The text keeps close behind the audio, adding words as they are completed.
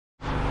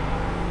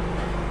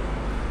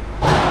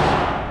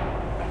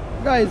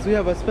Guys, we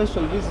have a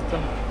special visitor.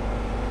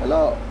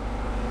 Hello.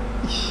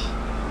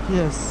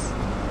 Yes.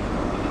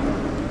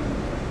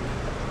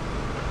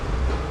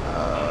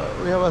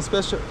 We have a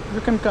special.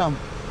 You can come.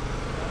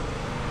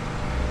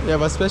 We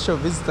have a special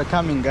visitor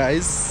coming,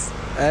 guys,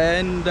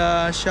 and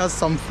she has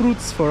some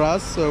fruits for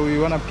us, so we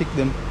wanna pick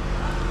them.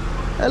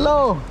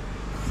 Hello.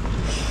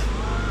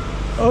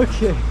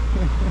 Okay.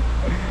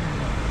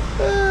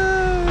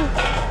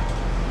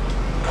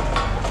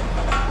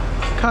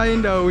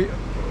 Kinda,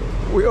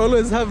 we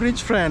always have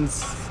rich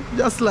friends,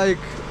 just like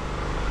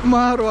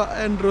Marwa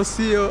and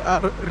Rocio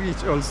are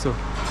rich also.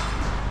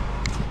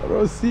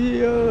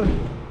 Rocio.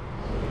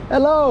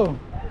 Hello.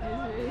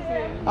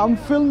 I'm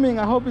filming.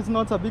 I hope it's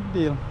not a big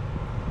deal.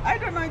 I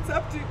don't know. It's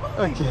up to you.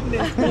 Okay.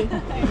 Good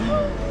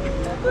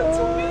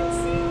to meet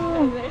you.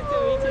 Nice to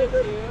meet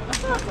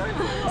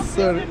you.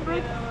 Sorry.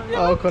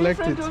 I'll collect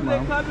it,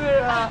 ma'am.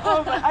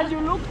 Oh, and you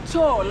look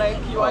tall, like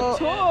you are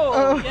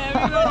tall.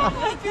 Yeah,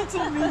 happy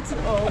to meet you.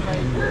 Oh my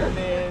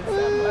goodness.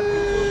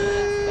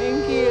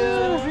 Thank you.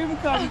 It's a dream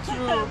come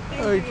true.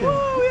 Okay.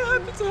 Oh, we're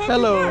happy to have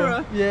Hello. you,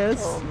 Mara.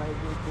 Yes. Oh my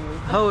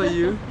goodness. How are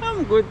you?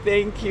 I'm good,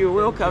 thank you.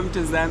 Welcome to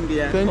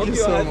Zambia. Thank Hope you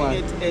you're so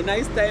having much. A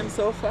nice time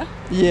so far.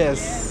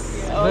 Yes.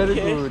 Very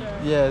Okay. good.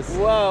 Yes.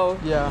 Wow.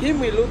 Yeah. Him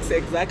he looks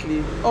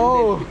exactly.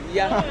 Oh.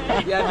 Yeah.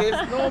 Yeah.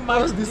 There's no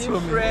much this from me?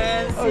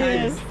 difference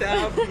and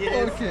stuff.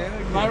 Yes. Okay.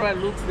 Mara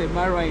looks the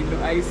Mara in the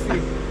I see.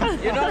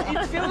 You know,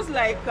 it feels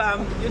like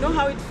you know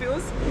how it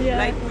feels? Yeah.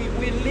 Like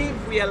we live,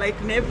 we are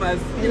like neighbors.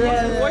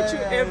 Because we watch you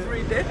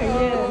every day.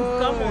 We've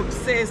become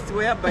obsessed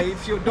whereby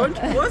if you don't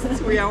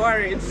post, we are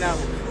worried now.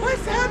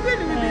 What's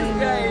happening with these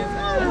guys?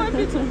 Oh, I'm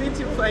happy to meet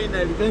you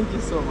finally. Thank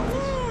you so much.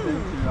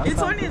 Thank you.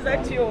 It's only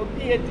that your PA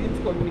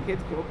didn't communicate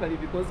properly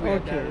because we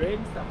had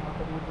arranged some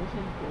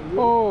accommodation for you.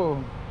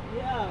 Oh.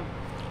 Yeah.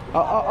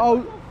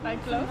 I'll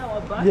Like close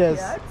our backyard.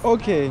 yes.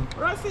 Okay.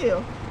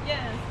 Raphael,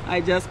 Yes.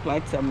 I just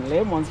plucked some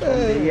lemons from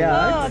Hey. the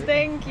yard. Oh,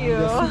 thank you.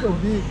 They're super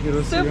big,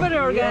 Rocio. Super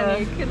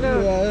organic. Look.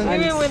 Yeah.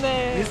 Even with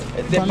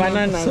the. The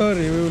bananas.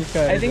 Sorry, we will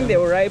carry I think they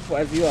them. were ripe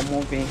as you are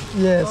moving.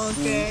 Yes.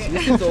 Okay.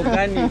 This is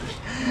organic.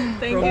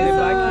 Thank From you. the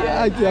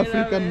backyard. The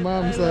African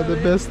moms are the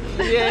best.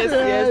 Yes,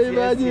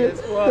 Imagine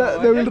yes. Wow.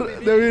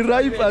 they will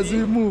ripe as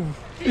we move.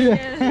 Yeah.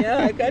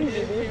 Yeah, I can't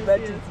believe that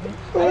it's me.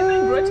 I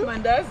even brought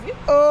mandazi.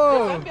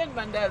 Oh. Zambian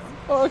mandazi.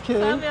 Okay.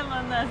 Zambian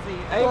mandazi.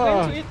 Are you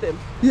going to eat them?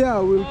 Yeah,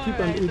 we'll keep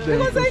and eat them.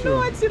 Because for I know sure.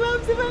 what she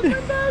loves, even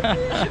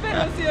mandazi. Even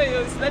Rocio,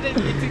 you started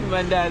eating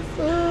mandazi.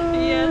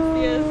 Yes,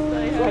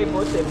 yes. So I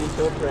bought them in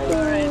short price.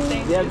 Alright,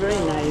 thank They are you.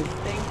 very nice.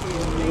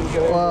 Thank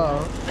you.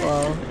 Wow,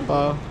 wow,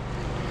 wow.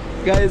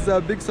 Guys,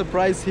 a big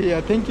surprise here.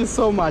 Thank you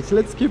so much.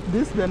 Let's keep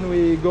this, then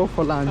we go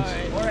for lunch.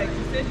 Alright,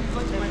 you said you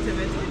got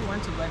Matebeto, you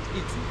want to go and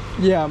eat?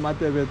 Yeah,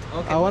 Matebeto.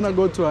 Okay, I want to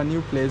go to a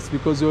new place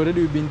because we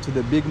already been to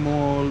the big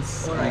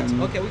malls. Alright,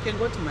 and- okay, we can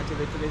go to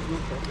Matebeto, there's no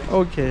problem.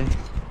 Okay.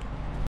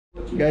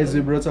 Guys, we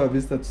brought our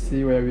visitor to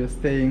see where we are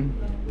staying.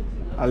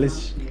 At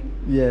least,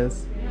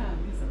 yes. Yeah,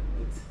 these are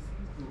good.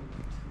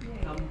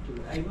 Come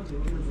to, I know the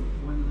owners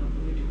of one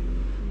already.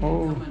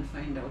 Oh. Come and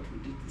find out who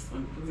did this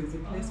one because there's a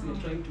place we're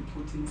trying to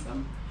put in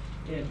some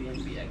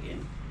Airbnb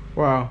again.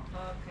 Wow.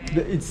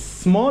 Okay. It's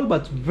small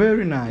but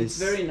very nice. It's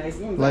very nice.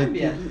 Like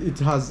Zambia. it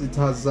has. It's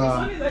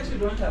only that you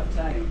don't have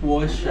time.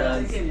 Washers.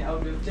 I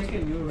would have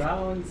taken you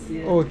rounds.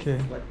 Yes. Okay.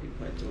 But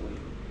people are doing.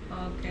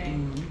 Okay.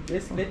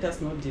 Let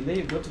us not delay.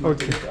 You got to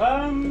Okay.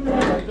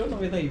 I don't know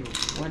whether you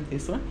want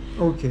this one.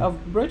 Okay.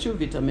 I've brought you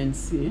vitamin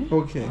C.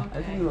 Okay.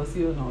 I think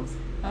Rocio knows.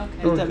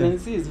 Okay. Vitamin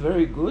C is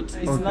very good.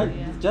 It's Okay. not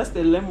just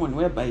a lemon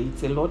whereby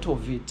it's a lot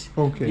of it.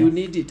 Okay. You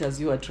need it as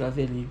you are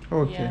traveling.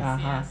 Okay. Yes,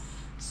 Uh-huh. yes.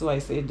 So I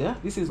said,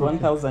 this is Okay.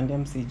 1000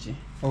 mcg.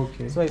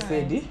 Okay. So I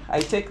said, I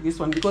take this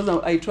one because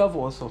I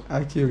travel also.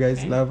 Actually, you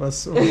guys love us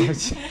so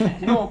much.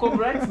 No,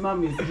 congrats,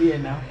 mom is here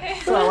now.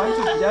 So I want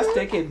to just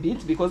take a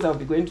bit because I'll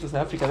be going to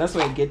South Africa. That's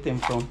where I get them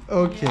from.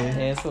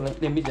 Okay. So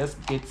let me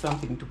just get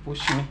something to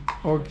push me.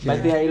 Okay.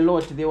 But they are a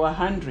lot. They were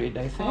 100,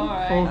 I think.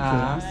 Alright.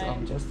 Okay. So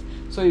I'm just.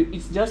 So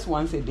it's just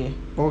once a day.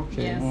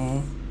 Okay.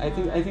 Yes. I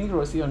think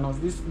Rocio knows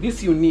this.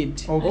 This you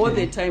need all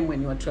Okay. the time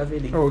when you are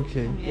traveling.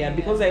 Okay. Yeah,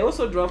 because I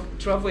also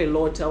travel a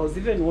lot. I was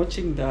even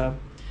watching the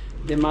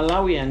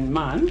Malawian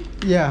man.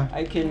 Yeah.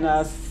 I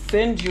can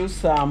send you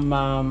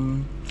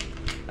some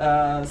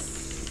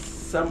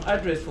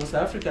address for South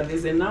Africa.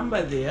 There's a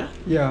number there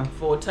Yeah.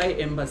 for Thai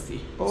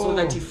embassy, so Oh.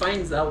 that he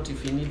finds out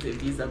if he needs a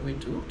visa going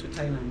to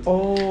Thailand.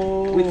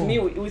 Oh.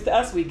 With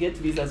us, we get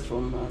visas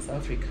from South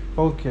Africa.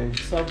 Okay.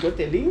 So I've got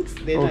the links.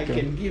 Then I Okay.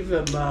 can give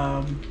them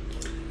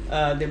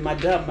the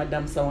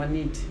Madam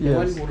Sawanit, the Yes.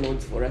 one who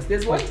loads for us.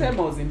 There's one time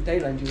I was in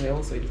Thailand. You were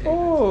also in Thailand.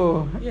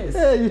 Oh. Yes.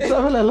 Hey, you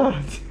travel a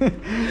lot.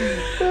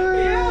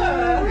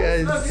 Yeah.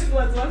 Guys. So this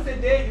was once a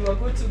day. You were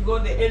good to go.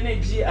 The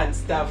energy and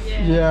stuff.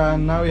 Yeah. Yeah.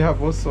 Now we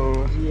have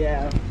also.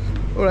 Yeah.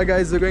 All right,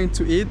 guys. We're going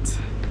to eat.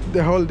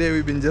 The whole day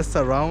we've been just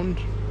around,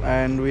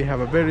 and we have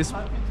a very.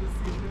 Happy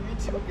to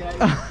meet you guys.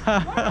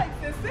 Mara,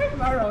 it's the same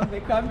Mara on the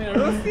camera.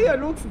 Rocio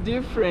looks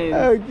different.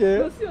 Okay.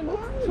 Rocio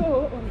looks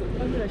tall on the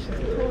camera. She's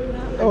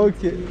taller.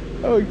 Okay.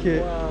 Okay.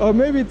 Wow. Or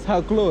maybe it's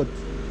her clothes.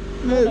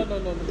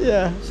 No.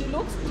 Yeah. She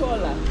looks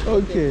taller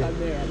Okay. on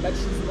the camera, but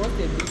she's lost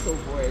a bit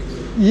of weight.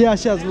 Yeah,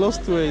 she has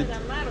lost weight.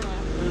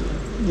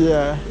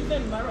 Yeah.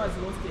 Even Marwa's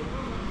lost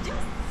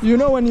it. You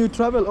know, when you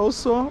travel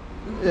also,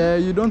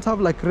 you don't have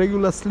like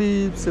regular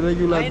sleeps,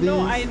 regular I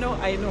know. days.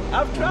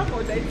 I've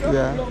traveled. I traveled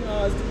Yeah. long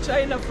hours to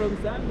China from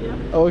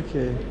Zambia.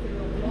 Okay.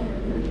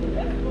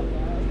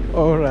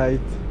 All right.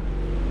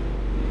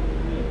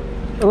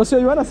 Rocio,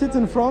 you want to sit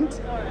in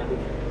front?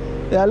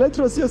 Yeah, let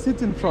Rocio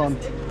sit in front.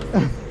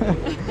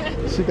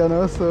 She can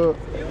also...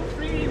 Feel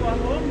free, you are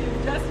home.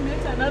 You've just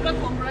met another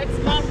comrade's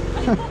mom.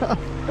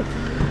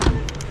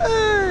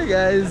 Hey,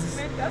 guys.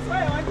 That's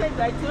why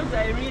I told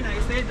Irene, I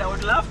said I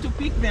would love to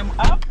pick them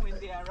up when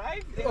they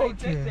arrive. Then I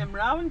take them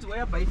round,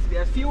 whereby if they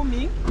are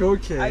filming,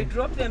 Okay. I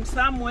drop them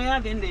somewhere,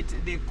 then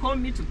they call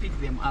me to pick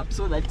them up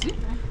so that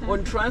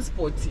on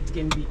transport it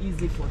can be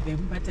easy for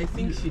them. But I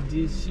think she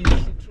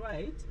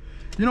tried.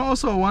 You know,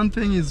 also one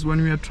thing is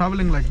when we are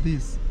traveling like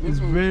this, it's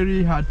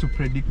very hard to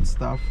predict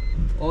stuff.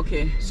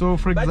 Okay. So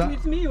for But example,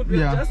 with me, you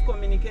just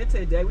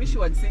communicated. I wish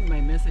you had seen my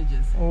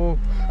messages. Oh,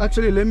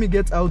 actually, let me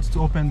get out to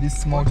open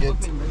this small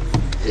gate.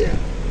 Yeah.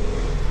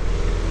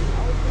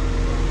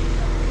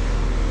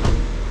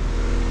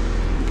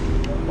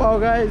 Wow,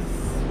 guys,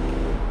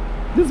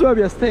 this is where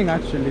we are staying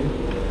actually.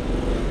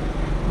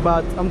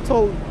 But I'm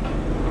told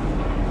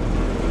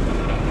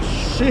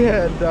she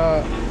had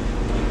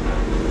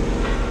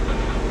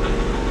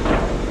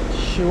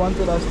she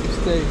wanted us to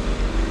stay.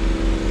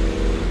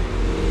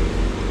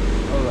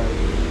 All right.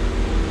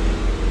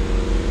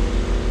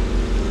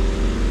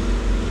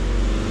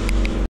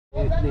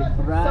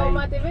 So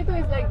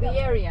Matebeto is like the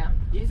area.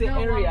 It's the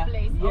not area. one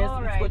place. Yes, All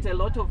it's right. got a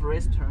lot of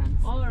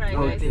restaurants. All right,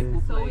 Okay. guys. They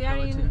cook So like we are a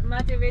lot in of-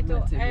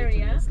 Matebeto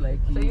area. It's like,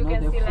 So you know,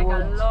 can the see like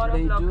a food, lot of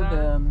they do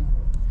local.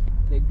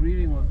 the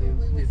grilling of the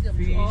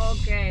fish.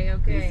 Okay,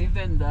 There's okay.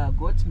 even the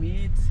goat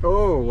meat.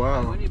 Oh, I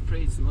wow. only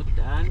pray it's not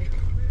done.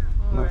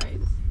 All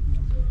right.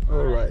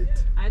 All right.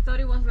 I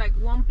thought it was like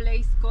one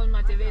place called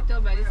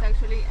Matebeto, but it's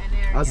actually an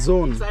area. A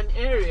zone. It's an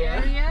area.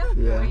 Area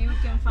Yeah. where you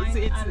can find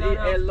It's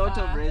a lot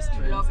of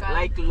restaurants, local,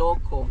 like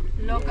local.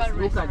 local Yes,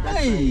 look at that.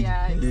 restaurants.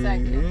 Yeah,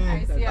 exactly.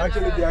 I see a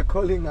Actually, lot they of- are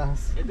calling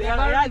us. They do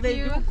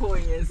barbecue. call,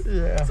 yes.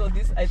 Yeah. So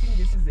this, I think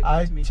this is the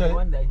goat meat, the Actually-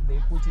 one that they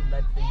put in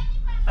that thing.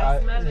 I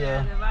smell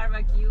yeah. the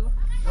barbecue.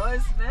 Oh,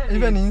 it's very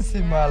Even in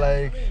Sima,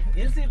 like...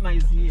 Insima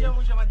is here.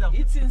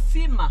 It's in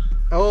Sima.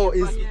 Oh,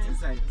 it's...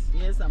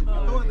 Yes, I'm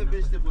The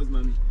vegetables,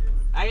 mommy.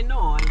 I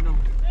know.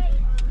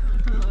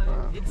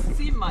 It's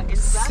Sima. In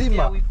Zambia,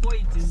 Sima. we call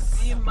it in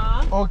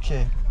Sima.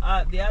 Okay.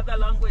 The other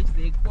language,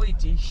 they call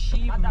it in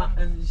Shima.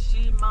 And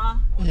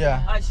Shima.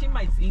 Yeah.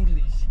 Shima is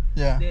English.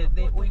 Yeah.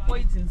 We call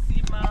it in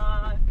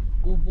Sima,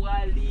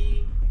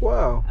 Ubwali,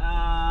 Wow.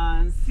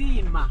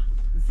 Sima.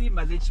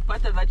 Sima, the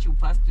chipata that you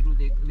pass through,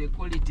 they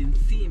call it in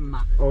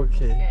Sima.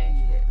 Okay.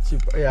 Okay.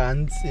 Yes. Yeah,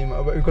 and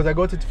Sima, because I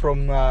got it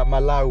from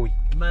Malawi.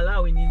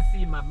 Malawi in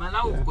Sima.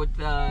 Malawi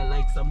got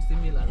like some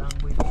similar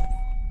language.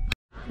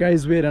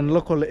 Guys, we're in a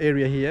local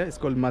area here. It's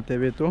called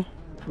Matebeto.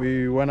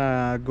 We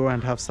wanna go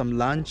and have some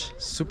lunch.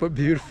 Super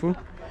beautiful.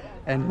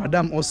 And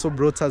Madam also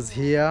brought us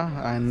here.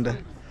 And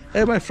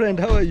hey, my friend,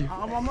 how are you?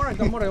 I'm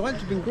alright. What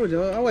you been good?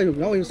 How are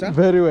you, sir?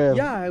 Very well.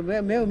 Yeah,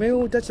 may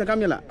you touch the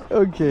camera?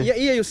 Okay. Yeah,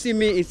 here you see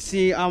me. It's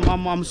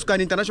I'm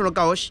Scan International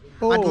Couch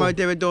at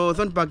Matebeto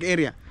Thorn Park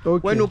area.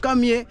 Okay. When you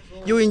come here,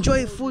 you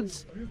enjoy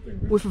foods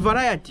with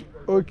variety.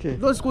 Okay.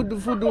 Those good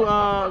food they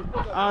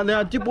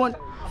are cheap one.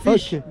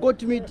 Fish, Okay.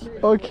 goat meat,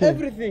 Okay.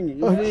 everything.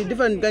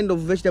 Different kind of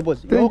vegetables.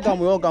 Thank you.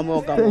 Welcome.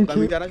 Thank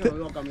you. International,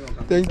 welcome.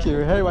 Thank you.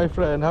 Hey, my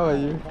friend, how are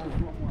you?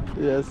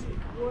 Yes.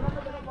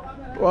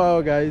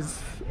 Wow, guys.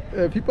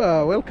 People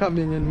are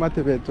welcoming in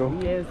Matebeto.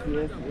 Yes.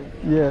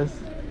 Yes.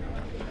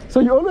 So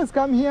you always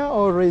come here,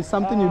 or is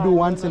something you do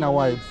once in a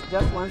while?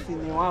 Just once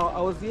in a while. I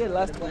was here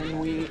last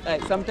time.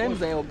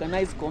 Sometimes I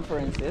organize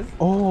conferences.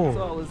 Oh.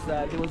 So I was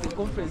there was a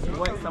conference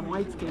where some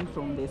whites came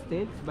from the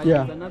States, but Yeah.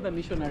 there's another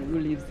missionary who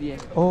lives here.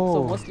 Oh.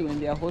 So mostly when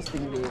they are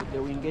hosting, they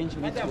will engage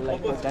me to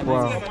like organize.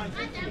 Wow.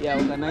 Yeah,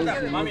 organize.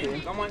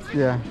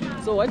 Yeah.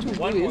 So what we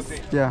do is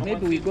Yeah.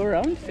 maybe we go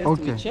around first,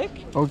 Okay. we check,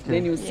 Okay.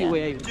 then you see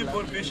where you plan.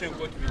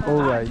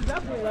 All right.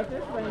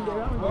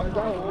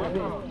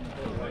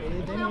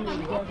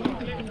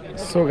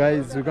 So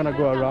guys, we're gonna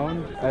go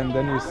around and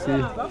then we see.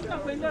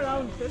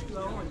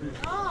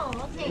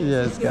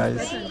 Yes,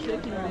 guys.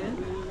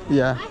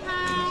 Yeah.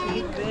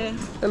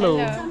 Hello.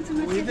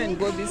 We even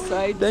go this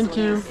side. Thank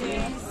you.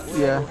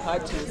 Yeah.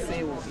 Hard to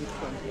say what it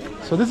from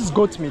here. So this is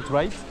goat meat,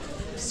 right?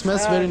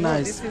 Smells very No,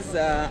 nice. This is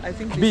I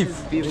think this Beef.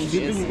 is beef.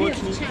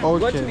 Yes. Okay.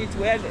 Goat meat.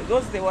 Where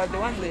they were the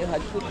ones they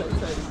had put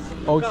outside.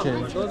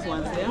 Okay. Those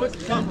ones there.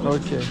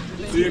 Okay.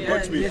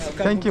 Yes.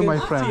 Thank you, my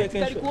friend.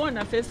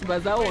 Kalikuona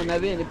festival zao na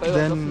vile pale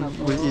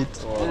Then we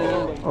eat.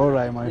 All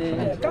right, my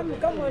friend.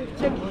 Come on,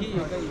 check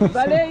here.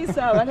 Balei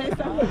sawa, balei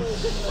sawa.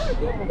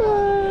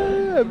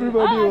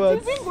 Everybody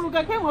wants. Sisi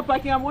kuluka kema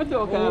paki ya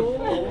moto kapo.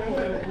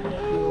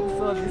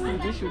 So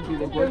this should be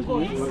the goat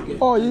meat.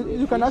 Oh,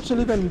 you can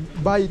actually even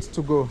buy it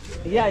to go.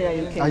 Yeah,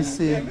 you can. I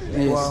see.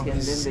 Wow.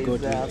 Yes,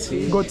 goat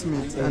meat. Goat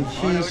meat and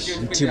fish.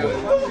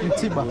 T-bone.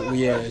 Tiba.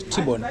 Yeah,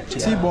 T-bone.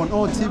 T-bone.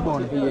 Oh,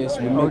 T-bone. Yes,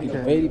 we make it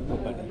very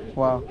properly.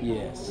 Wow.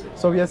 Yes.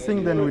 So we are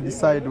seeing, then we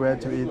decide where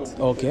to eat.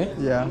 Okay.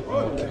 Yeah.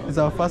 Okay. It's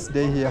our first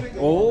day here.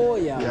 Oh,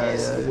 yeah.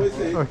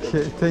 Yeah.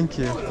 Okay, thank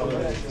you.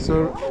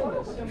 So,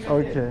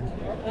 okay.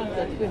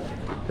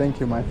 Thank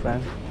you, my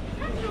friend.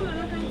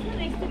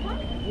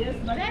 Yes,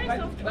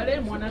 but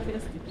then one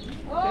first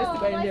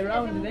by in the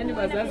round, then it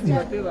was asking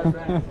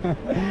whatever.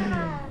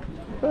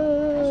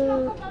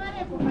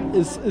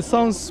 It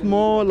sounds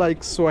more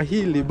like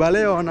Swahili.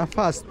 Baleo on a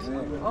fast.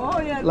 Oh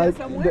yeah, like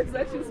some words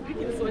that you speak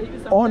in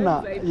Swahili.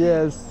 Ona,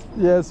 yes.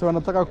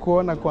 Wanataka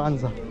kuona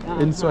kwanza.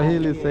 In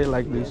Swahili, say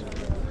like this.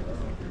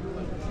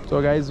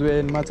 So guys, we're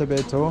in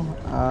Matebeto.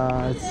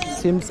 It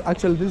seems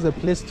actually this is a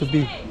place to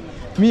be.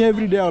 Me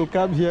every day I'll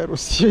come here to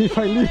see if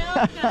I live.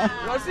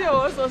 Rosio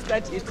also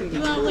start eating.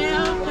 You are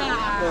welcome.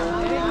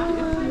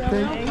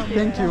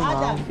 Thank you,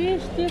 ma'am.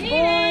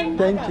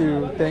 Thank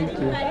you.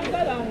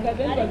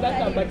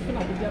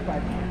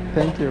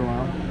 Thank you,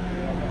 ma'am.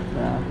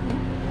 Yeah.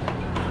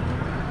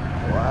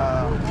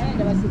 Wow.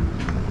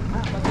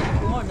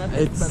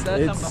 It's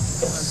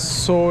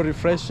so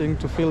refreshing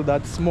to feel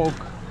that smoke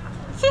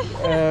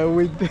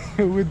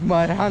with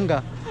my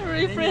hunger.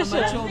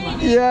 Refreshing.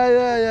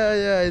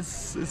 Yeah.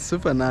 It's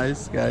super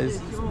nice, guys.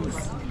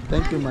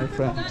 Thank you, my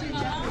friend.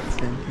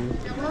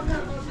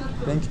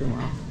 Thank you,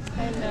 ma'am.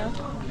 Hello.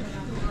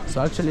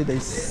 So actually they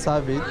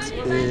serve it.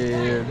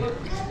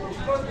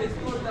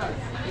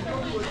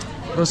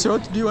 Rosie,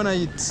 what do you want to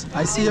eat?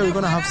 I see here we're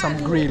going to have some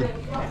grill.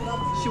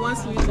 She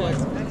wants to eat what?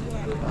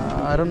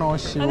 I don't know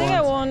what she I wants. think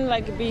I want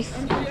like beef.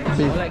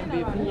 Beef. Like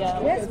beef. Yeah.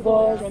 Let's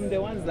go from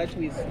the ones that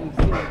we've seen.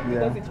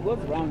 Because it goes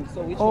round.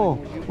 So which one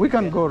would you? We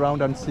can go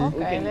around and see.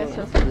 Okay, let's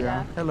just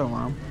Yeah. Hello,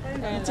 ma'am.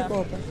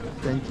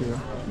 Thank you.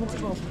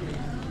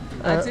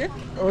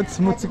 What's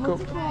mutiko?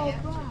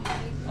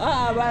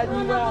 But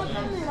you are.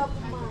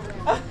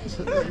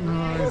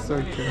 No, it's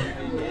okay.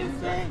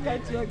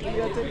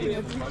 You're taking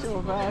a picture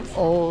of us.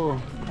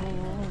 Oh.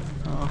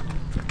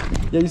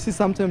 Yeah, you see,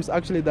 sometimes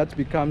actually that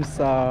becomes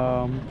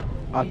a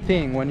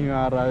thing when you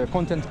are a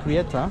content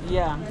creator.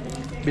 Yeah.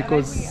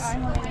 Because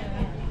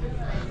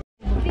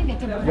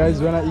guys,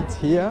 when I eat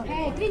here,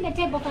 Hey, clean the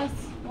table first.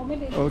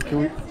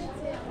 okay.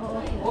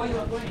 Oh, you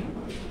are going?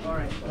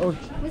 Alright. Okay.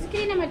 Let's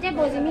clean the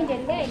tables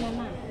immediately,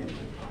 Mama.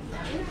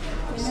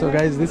 So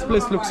guys, this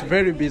place looks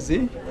very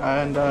busy,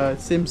 and it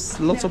seems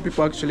lots of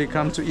people actually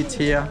come to eat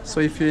here. So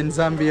if you're in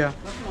Zambia,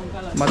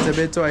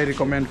 Matebeto, I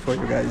recommend for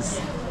you guys.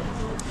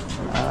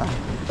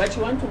 But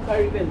you want to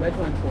carry even that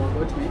one for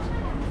goat meat?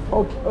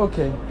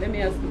 Okay. Let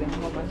me ask them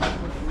how much.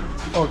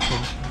 Okay.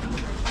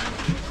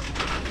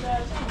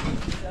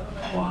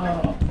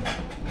 Wow.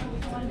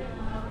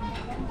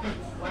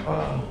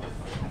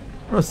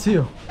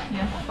 Rocio,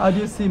 Yeah. how do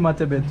you see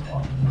Matebeto?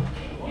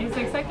 It's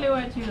exactly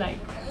what you like.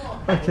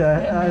 Okay,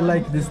 I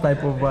like this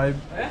type of vibe.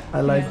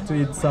 I like to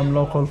eat some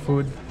local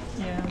food.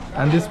 Yeah.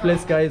 And this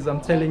place, guys,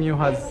 I'm telling you,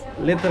 has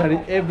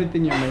literally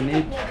everything you may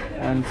need,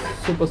 and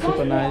super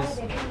nice,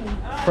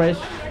 fresh.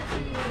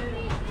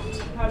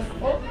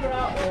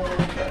 Okra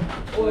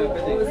or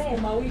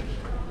skuma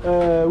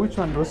wiki? Which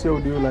one, Rocio,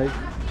 do you like?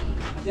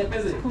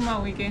 Kuma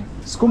wiki.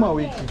 Skuma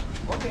wiki.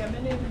 Okay, I'm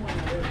going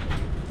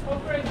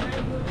okra is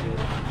very good.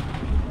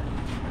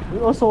 We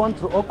also want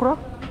to okra.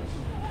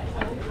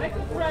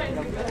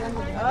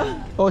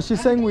 Oh,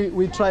 she's saying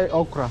we try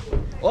okra.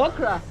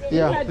 Okra?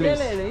 Yeah, please.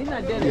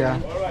 Yeah.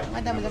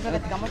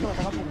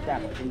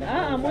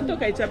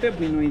 Motoka ichape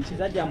bwino ichi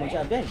zaja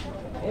mochape.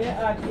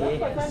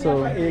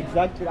 So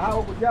Exactly.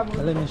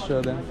 let me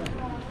show them.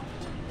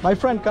 My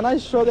friend, can I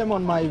show them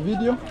on my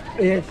video?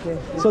 Yes.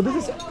 So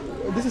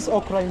this is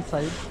okra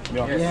inside.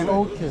 Yeah.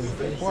 Okay.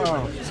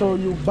 Wow. So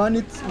you burn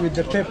it with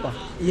the pepper.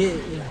 Yeah.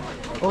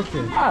 Okay.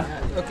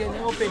 Okay,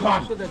 now open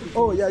it so that you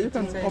Oh yeah, you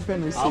can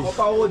open and see.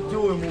 Okay.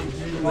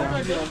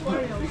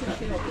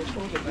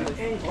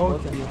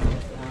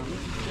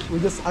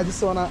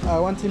 I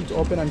want him to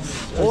open and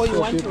Oh, you show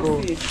want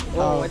people to see?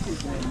 how- Oh, what is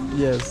that?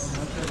 Yes.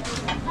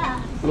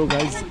 Look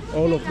guys,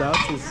 all of that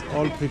is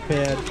all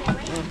prepared.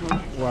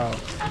 Wow.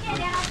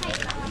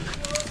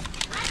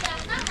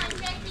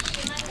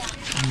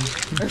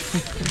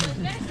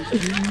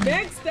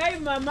 Next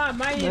time, Mama,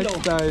 Mailo.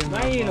 Next time,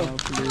 Mailo. Mama,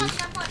 please.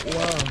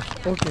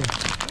 Wow. Okay.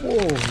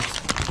 Oh, it's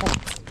hot.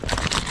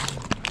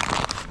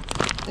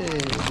 Hey,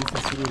 this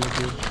is really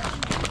good.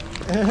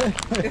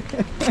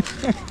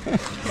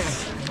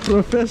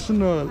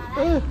 Professional.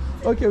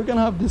 Okay, we can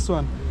have this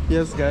one.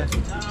 Yes, guys.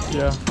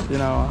 Yeah, you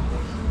know.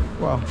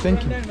 Wow,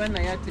 thank you.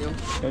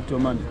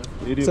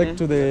 Take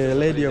to the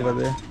lady over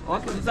there. All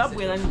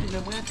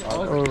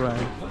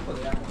right.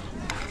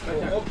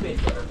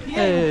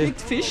 Here, you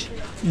picked fish.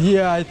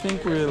 Yeah, I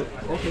think we'll.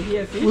 Okay,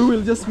 here fish. We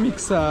will just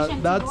mix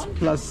that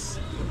plus.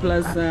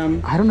 Plus,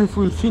 I don't know if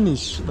we'll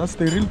finish. That's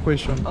the real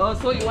question. oh,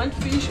 so you want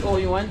fish or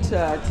you want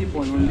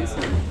T-bone on this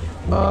one?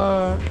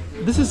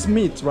 This is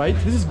meat, right?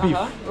 This is beef.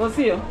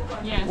 Rocio,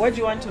 Yes. what do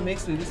you want to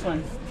mix with this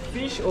one?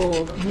 Fish or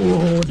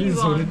Whoa, this is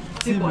already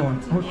T-bone?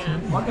 T-bone. Okay.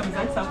 Okay,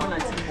 mzansi sapona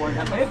T-bone.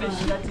 Apa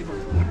shila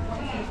T-bone.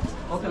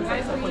 Okay,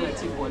 mzansi sapona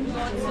T-bone.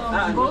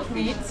 Both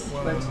meat.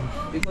 But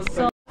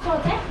because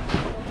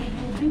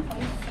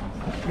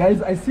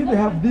Guys, I see they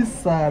have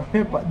this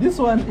pepper. This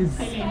one is,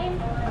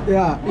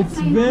 yeah, it's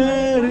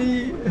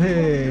very,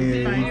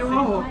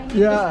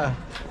 yeah.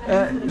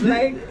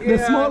 Like, the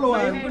yeah, small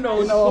one you in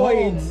know, our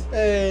home.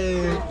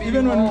 spoiled.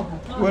 Even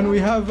when we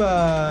have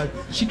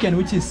chicken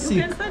which is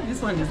you sick. can say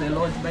this one is a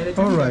lot. By the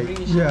time Alright, you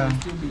bring it, yeah. you will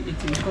still be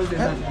eating because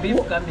there's a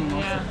beef coming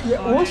also.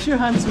 Yeah, wash your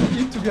hands. We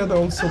eat together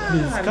also,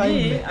 please.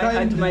 Me, I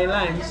had my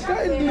lunch.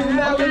 Kindly,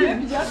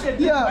 Just a bit,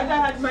 Yeah. but I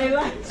had my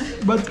lunch.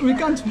 But we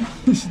can't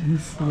finish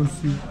this,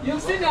 Lucy.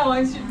 You've seen her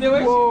when the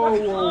way Whoa,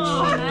 she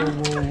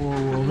whoa,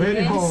 whoa,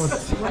 very hot.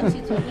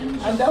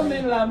 and down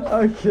the lamb.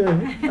 Okay,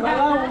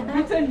 Malawi,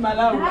 beaten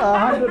Malawi.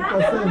 100%,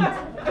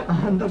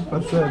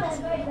 100%.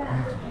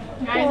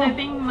 Guys, I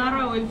think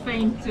Mara will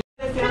faint too.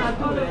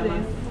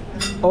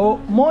 Oh,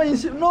 more in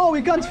no,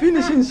 we can't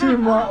finish in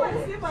Shima.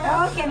 Okay,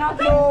 okay.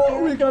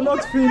 No, we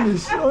cannot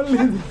finish.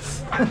 Only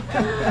this.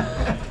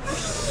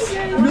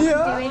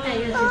 Mia.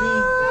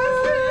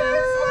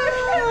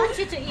 I want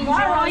you to enjoy.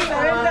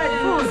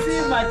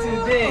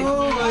 Today.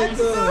 Oh my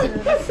God.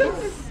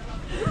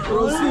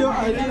 Rocio,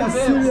 I need a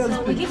serious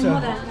So we get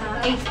more picture. than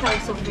 8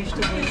 types of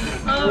vegetables.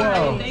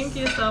 Alright, thank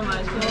you so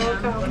much.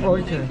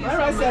 Okay.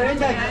 Mara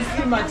surrendered to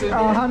Sima today.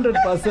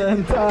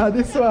 100%.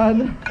 This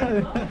one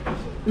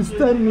is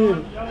 10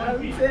 mil.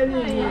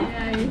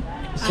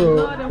 A So,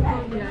 lot of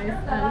food, guys.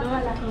 A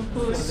lot of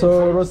food.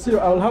 so Rocio,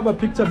 I'll have a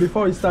picture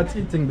before we start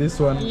eating this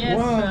one. Yes,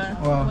 Wow. sir.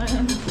 Wow.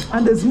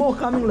 And there's more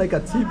coming like a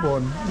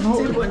T-bone. No,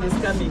 T-bone is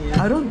coming in.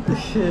 I don't.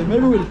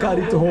 Maybe we'll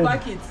carry it home.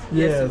 Pack it.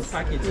 Yes. Yes,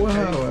 pack it. Wow.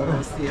 Carry it for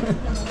us here.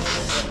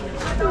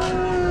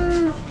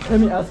 Let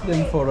me ask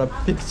them for a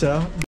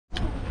picture.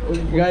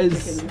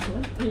 Guys,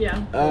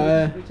 Yeah.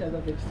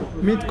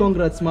 meet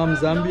congrats Mom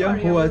Zambia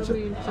who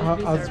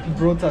has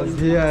brought us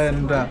here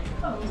and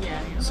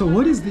so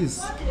what is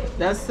this?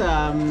 That's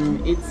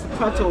it's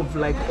part of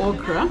like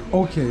okra,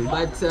 Okay.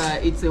 but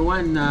it's a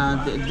one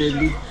the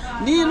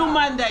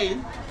Nilumandai.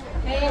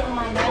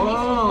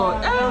 Oh,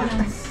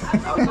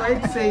 how do I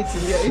say it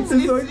in here?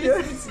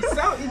 It's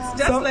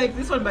just like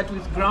this one, but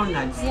with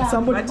groundnuts.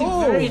 Somebody, But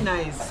it's very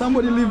nice.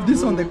 Somebody leave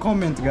this on the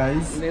comment,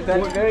 guys.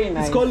 That's very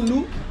nice. It's called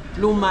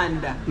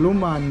Lumanda.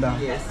 Lumanda.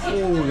 Yes.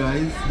 Oh,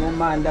 guys.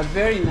 Lumanda,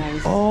 very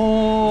nice.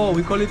 Oh,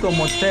 we call it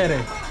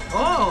omotere.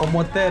 Oh,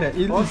 Omotere.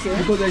 Okay.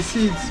 Because I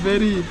see it's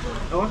very.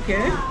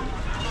 okay.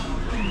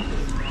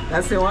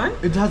 That's the one?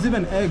 It has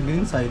even egg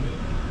inside.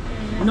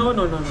 No.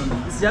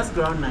 It's just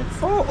groundnuts.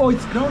 Oh,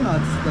 it's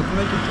groundnuts that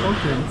make it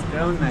okay.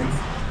 Groundnuts.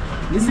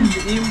 This is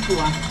the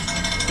impua.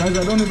 Guys,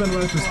 I don't even know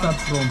where to start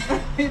from.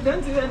 You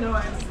don't even know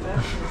what's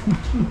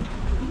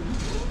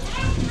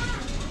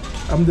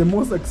I'm the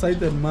most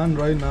excited man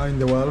right now in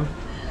the world.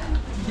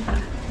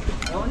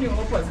 I only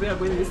hope as we are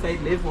going this side,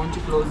 Levi want to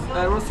close.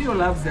 Rocio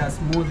loves their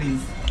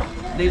smoothies.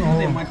 They do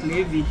them at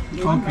Levi.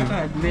 The one that I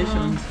had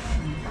mentioned.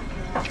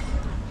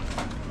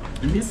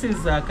 This is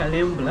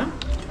Kalembla.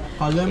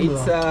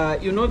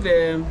 It's you know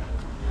the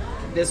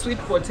sweet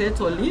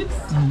potato leaves.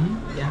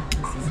 Yeah,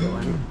 this is the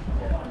one.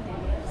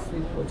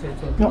 Sweet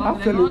potato. No,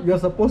 actually, you're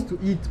supposed to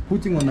eat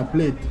putting on a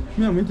plate.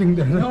 Me, I'm eating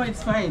the. No,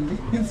 it's fine.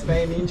 It's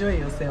fine. Enjoy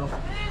yourself.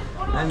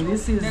 And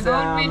this is The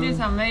gold meat is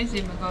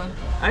amazing because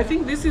I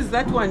think this is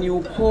that one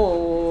you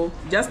call,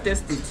 just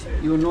taste it,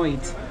 you know it.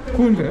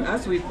 Kunde.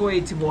 As we call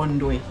it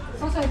bondwe.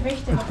 It's also a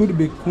vegetable. It could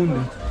be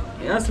kunde.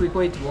 As we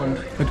call it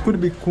bondwe. It could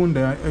be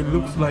kunde. It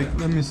looks like.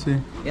 Let me see.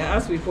 Yeah,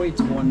 as we call it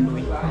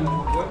bondwe.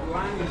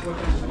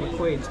 We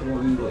call it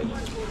bondwe.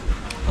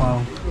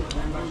 Wow.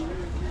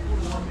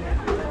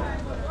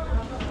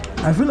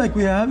 I feel like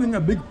we are having a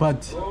big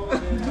party.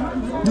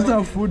 This is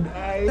our food.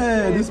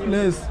 Hey,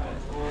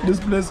 this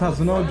place has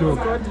no joke.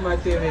 Called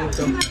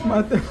Matebeto.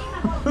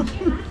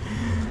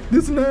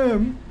 This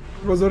name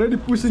was already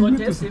pushing So me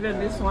to. just even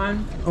this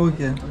one.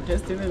 Okay.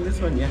 Just even this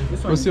one, yeah.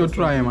 This one. What's your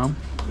try, ma'am?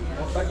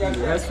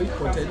 That's sweet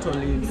potato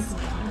leaves.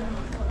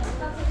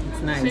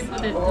 It's nice. sweet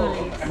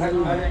potato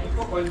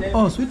leaves.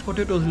 Oh, sweet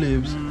potatoes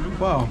leaves.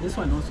 Wow. This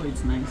one also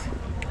it's nice.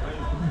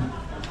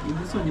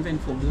 This one even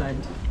for blood.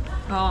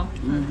 Oh,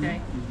 okay.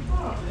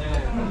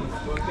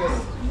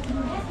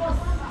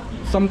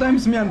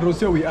 Sometimes me and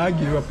Rocio we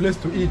argue a place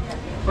to eat.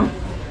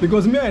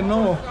 Because me I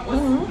know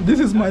this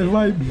is my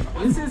vibe.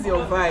 This is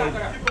your vibe.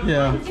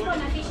 Yeah.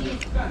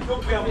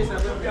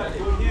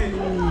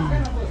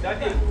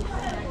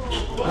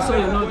 So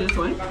you know this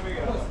one?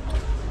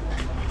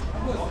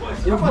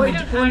 You call it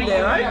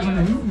kunde, right?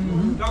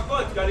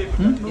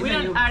 We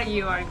don't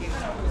argue.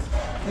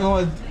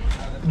 No,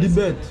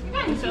 debate.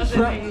 It's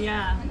also,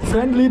 yeah.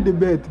 Friendly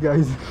debate,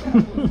 guys.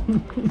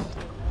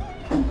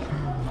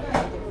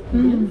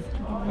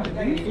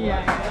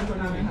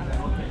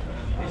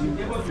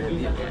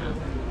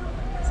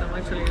 I'm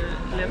actually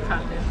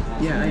left-handed.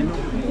 Yeah, I know.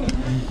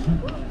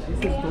 This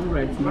is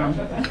congrats, ma'am.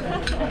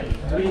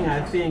 Doing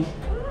her thing.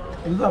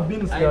 These are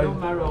beans, I know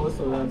Mara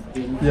also loves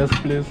beans. Yes,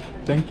 please.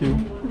 Thank you.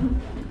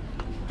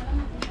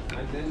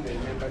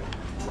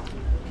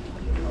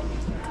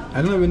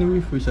 I don't know when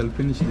if we shall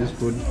finish this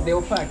food. They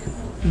will pack.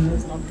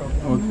 There's no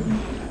problem. Okay.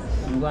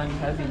 I'm going to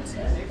have it.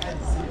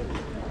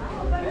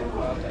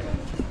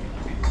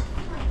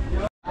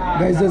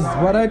 Guys, there's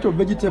variety of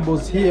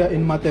vegetables here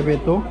in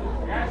Matebeto.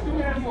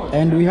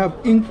 And we have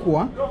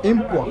impwa.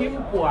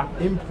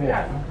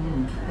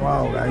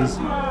 Wow, guys.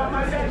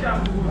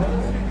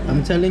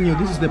 I'm telling you,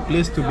 this is the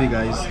place to be,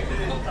 guys.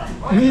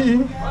 Me?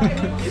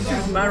 This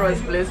is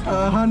Mara's place.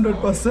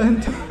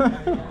 100%.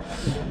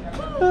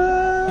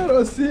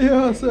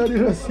 Rosia, sorry,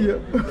 Rosia.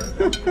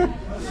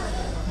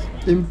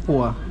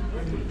 Impwa.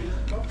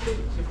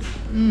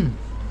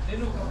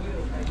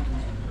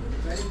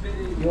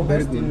 Your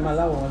best in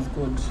Malawi was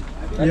good.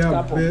 That Yeah,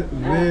 couple.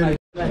 very.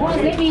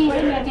 Let me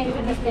attend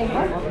to this table.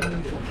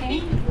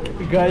 Okay.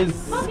 Guys,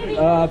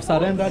 I've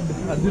surrendered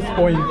at this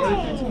point.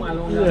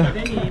 Yeah, I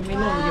can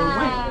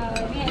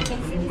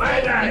see this.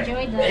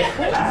 Enjoy the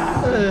food.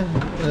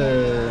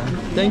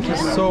 Thank you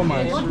so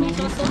much. Want me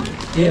to also?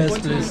 Yes,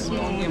 please.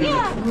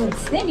 Yeah, good.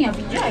 Then you have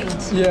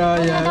enjoyed.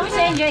 Yeah, yeah.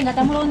 I'm enjoying that.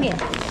 I'm lonely.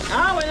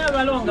 Ah, when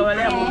you're alone, go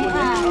ahead.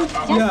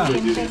 Yeah,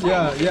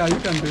 yeah, you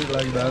can do it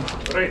like that.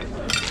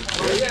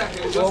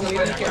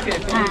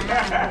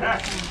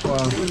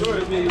 Wow.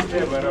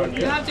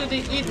 You have to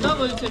eat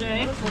double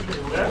today.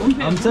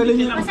 I'm telling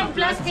you. What's that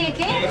plastic,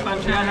 eh?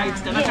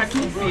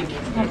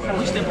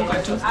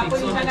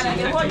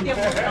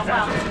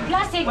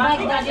 Plastic bag,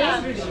 daddy.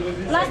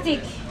 Plastic.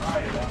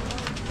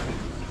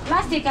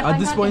 Plastic. At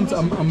this point,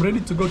 I'm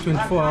ready to go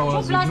 24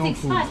 hours with no Plastic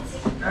food. fast.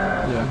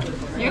 Yeah.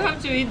 You have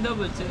to eat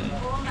double today.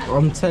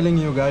 I'm telling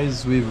you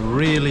guys, we've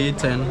really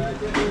eaten.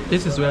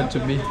 This is where to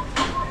be.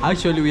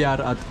 Actually, we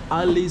are at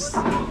Alice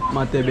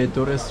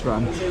Matebeto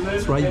restaurant.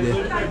 It's right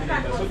there.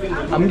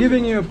 I'm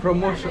giving you a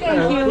promotion.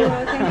 Thank you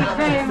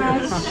very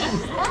much.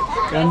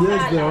 And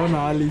here's the owner,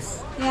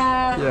 Alice.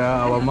 Yeah.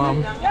 Yeah, our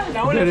mom.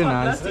 Very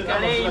nice.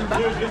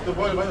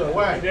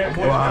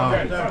 Wow,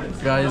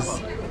 guys.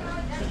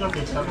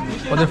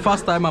 For the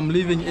first time, I'm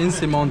leaving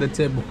Insima on the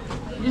table.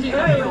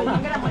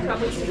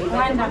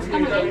 Wonderful.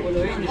 Come again.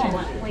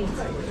 Wait.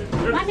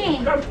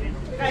 Money.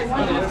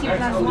 150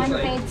 plus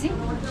 130,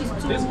 which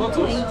is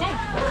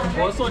 280.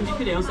 Also, I'm going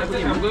to I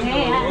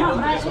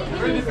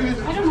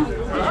don't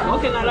know.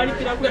 Okay, now let me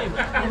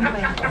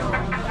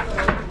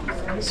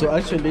So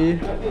actually,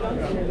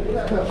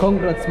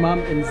 congrats mom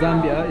in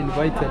Zambia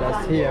invited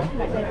us here.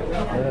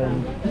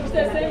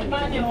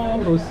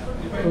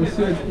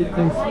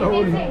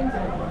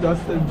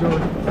 Just enjoy.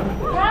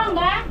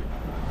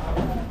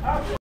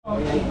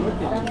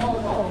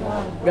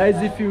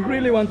 Guys, if you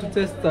really want to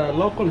taste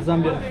local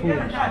Zambian food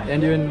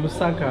and you're in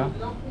Lusaka,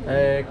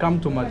 come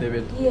to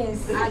Matebeto.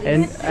 Yes.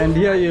 And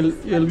here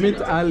you'll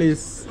meet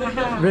Alice,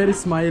 very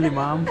smiley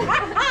mom.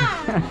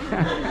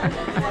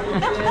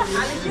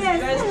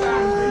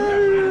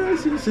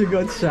 she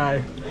got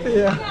shy.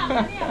 Yeah.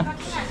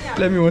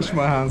 Let me wash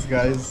my hands,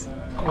 guys.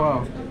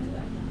 Wow.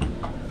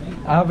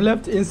 I have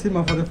left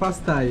Insima for the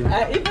first time.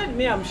 even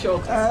me, I'm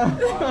shocked. No,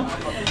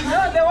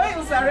 the way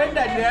you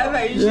surrendered the other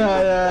issue.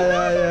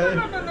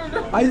 Yeah.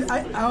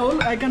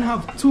 I can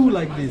have two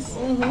like this.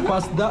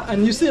 First that,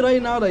 and you see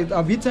right now that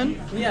I've eaten.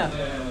 Yeah.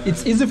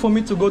 It's easy for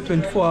me to go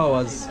 24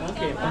 hours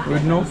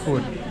with no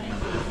food.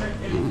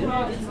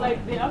 It's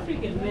like the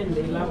African men,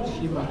 they love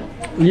Shiba.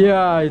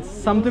 Yeah, it's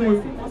something we.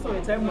 Most of the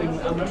time when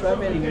I'm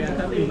traveling, we are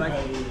coming back.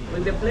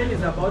 When the plane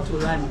is about to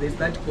land, they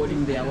start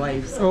calling their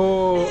wives.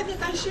 Oh. Hey,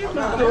 the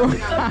Shiba.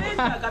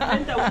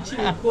 Kapenta, which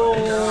you call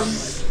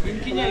in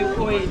Kenya, you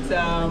call it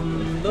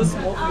those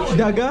small fish.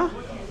 Daga?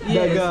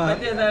 Yes, Daga. but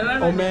there's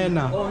another Omena.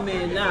 name.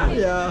 Omena.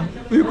 Yeah.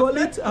 We call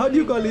it. How do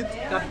you call it?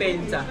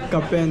 Kapenta.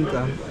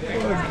 Kapenta.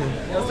 Okay.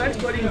 They'll start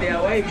calling their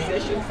wives. They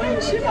should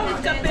find Shiba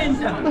with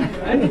Kapenta.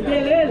 And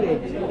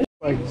Delele.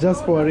 Like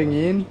just pouring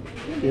in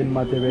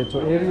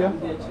Matebeto area.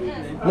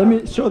 Let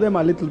me show them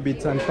a little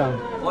bit and come.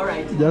 All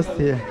right. Just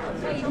here.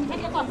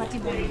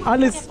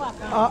 Alice,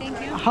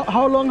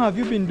 how long have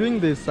you been doing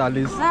this,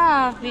 Alice?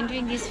 I've been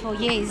doing this for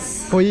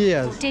years. For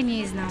years? 10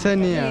 years now.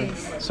 10 years.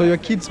 Yes. So your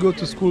kids go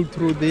to school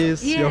through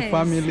this, your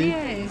family?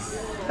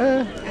 Yes.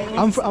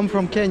 I'm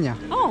from Kenya.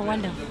 Oh,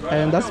 wonderful.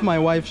 And that's my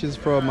wife, she's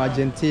from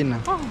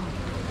Argentina. Oh,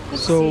 good to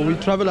So see we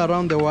you. travel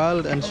around the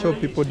world and show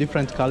people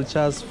different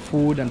cultures,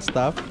 food and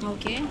stuff.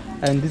 Okay.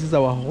 And this is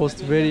our host,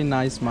 very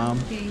nice mom.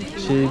 Thank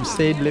you. She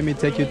said, let me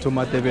take you to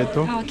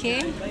Matebeto.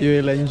 Okay.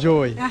 You will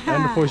enjoy.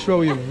 And for sure,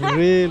 we've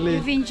really...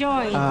 You've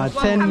enjoyed.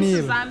 10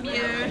 meal.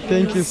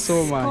 Thank you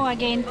so Go much.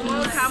 again,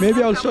 please.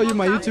 Maybe I'll show you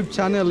my YouTube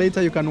channel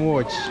later, you can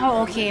watch.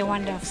 Oh, okay,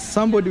 wonderful.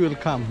 Somebody will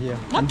come here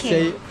and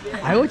Okay. say,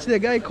 I watched the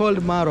guy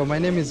called Maro. My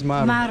name is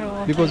Maro. Maro,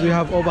 okay. Because we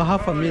have over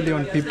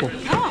 500,000 people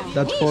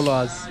that follow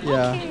us.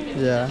 Yeah,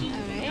 yeah.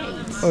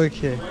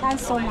 Okay.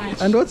 Thanks so much.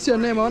 And what's your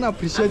name? I want to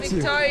appreciate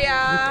you.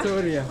 Victoria.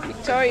 Victoria.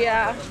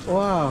 Victoria.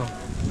 Wow.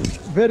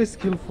 Very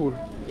skillful.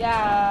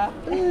 Yeah.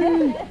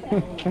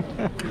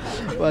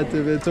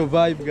 Matebeto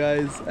vibe,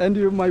 guys. And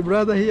you, my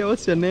brother here,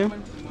 what's your name?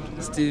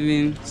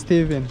 Steven.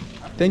 Steven.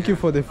 Thank you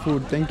for the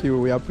food. Thank you.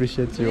 We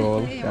appreciate you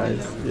all,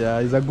 guys. Yeah,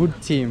 it's a good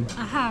team.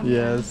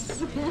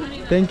 Yes.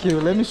 Thank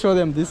you. Let me show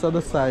them this other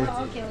side.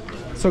 Okay.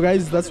 So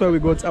guys, that's where we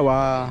got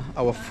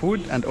our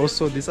food, and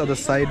also this other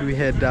side we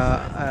had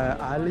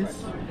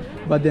Alice.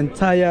 But the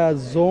entire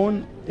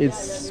zone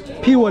is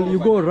purely, you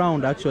go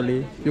around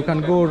actually. You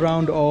can go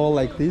around all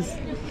like this.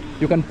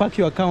 You can park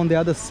your car on the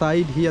other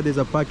side. Here there's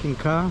a parking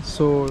car,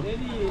 so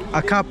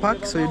a car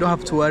park, so you don't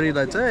have to worry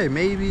that, hey,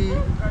 maybe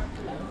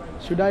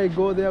should I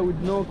go there with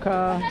no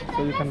car?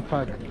 So you can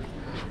park.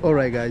 All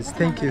right guys,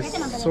 thank you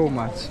so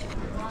much.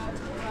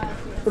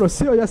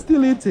 Rocio, you're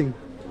still eating?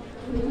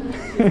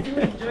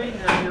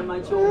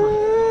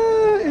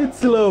 It's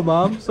slow,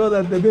 mom, so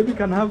that the baby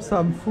can have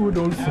some food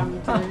also.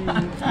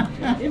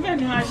 Even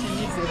her, she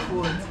needs the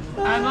food.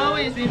 I've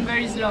always been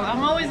very slow.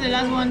 I'm always the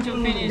last one to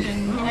finish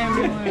and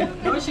everywhere.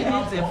 No, she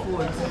needs the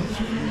food.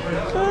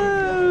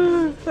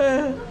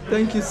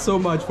 Thank you so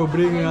much for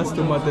bringing us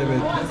to Matebeto.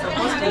 You're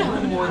supposed to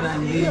do more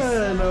than this.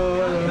 Yeah,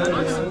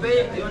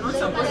 You're not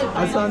supposed to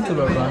pay. Asante,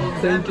 Baba.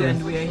 Thank you.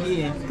 And we are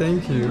here.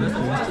 Thank you. You're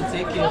supposed to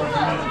take care of you.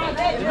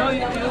 You know,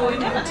 you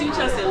teach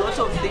us a lot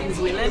of things.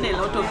 We learn a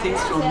lot of things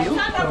from you.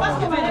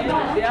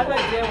 Even the other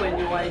day when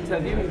you were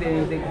interviewing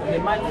the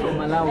man from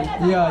Malawi,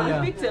 Yeah.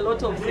 you picked a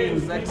lot of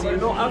things that, you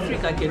know,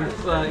 Africa can,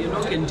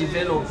 can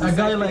develop. A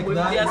guy like With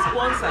that? their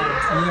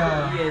sponsors.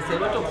 Yeah. Yes, a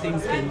lot of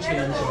things can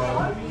change.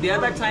 The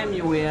other time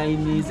you were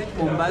in, is it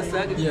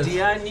Mombasa, Yes.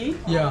 Diani?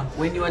 Yeah.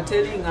 When you were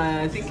telling,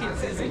 I think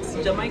it's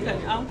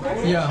Jamaican uncle.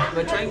 Yeah. You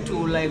were trying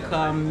to like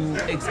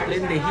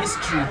explain the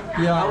history,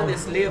 Yeah. how the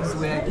slaves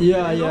were.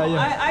 Yeah, You know,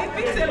 yeah. I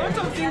picked a lot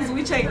of things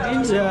which I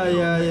didn't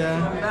know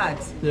Yeah. from that.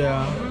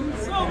 Yeah.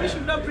 So we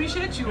should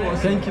appreciate you also.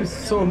 Thank you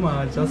so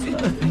much.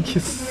 Thank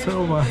you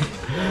so much.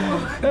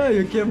 Hey,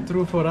 you came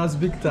through for us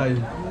big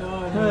time.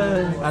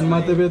 Hey, and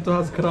Matebeto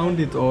has crowned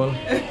it all.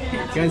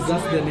 Guys,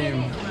 that's the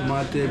name.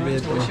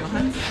 Matebeto.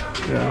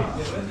 Yeah.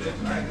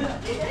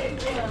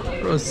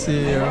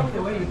 Rocio.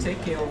 The way you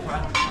take care of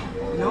her.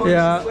 You know,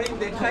 Yeah. when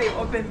the car, you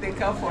open the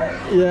car for her.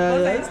 Yeah,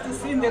 Because I yeah. used to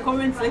see in the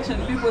comment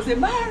section people say,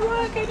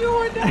 Marwa, can you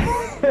order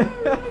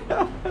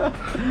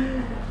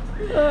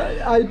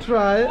I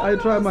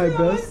try my I best.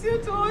 want you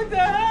to order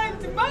hand,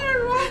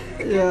 Marwa.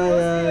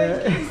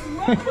 Yeah.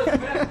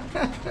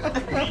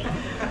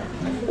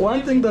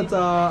 One thing that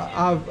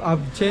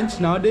I've changed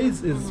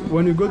nowadays is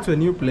when we go to a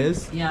new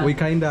place, Yeah. we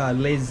kind of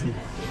lazy.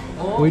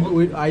 Oh.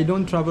 I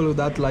don't travel with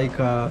that like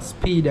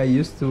speed I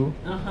used to.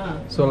 Uh-huh.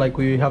 So like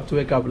we have to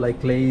wake up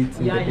like late in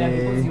the Yeah, day.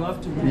 because you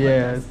have to move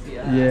Yes,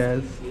 fast.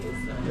 yes,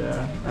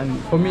 yeah. And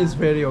for me it's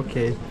very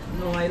okay.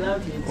 No, I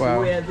love it. Wow.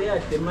 We were there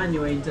at the man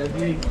you were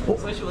interviewing.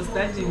 So she was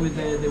standing with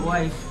the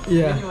wife.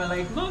 Yeah. And you were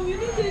like, Mom, you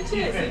need a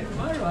chair. I said,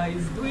 Marwa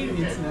is doing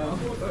it now.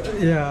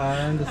 Yeah, I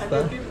And the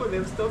understand. people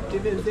have stopped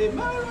it and say,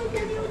 Marwa,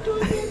 can you do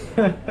this?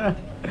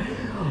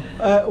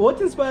 What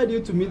inspired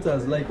you to meet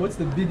us? Like, what's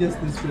the biggest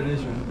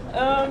inspiration?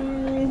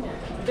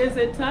 There's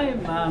a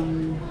time,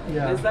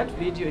 Yeah. there's that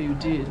video you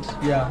did,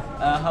 Yeah.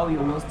 how you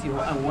lost your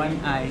one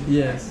eye.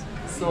 Yes.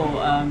 So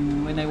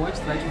when I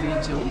watched that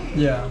video,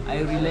 Yeah. I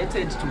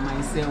related to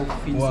myself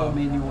in Wow. so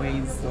many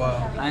ways.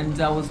 Wow.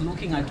 And I was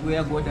looking at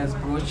where God has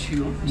brought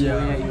you to Yeah.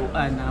 where you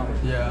are now.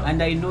 Yeah.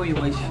 And I know you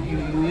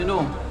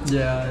know,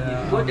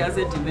 Yeah. God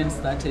hasn't even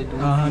started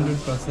with you.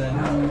 100%.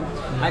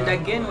 And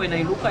again, when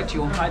I look at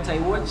your heart, I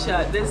watch,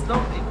 there's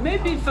no,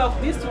 maybe if I've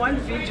missed one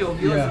video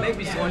of yours, Yeah.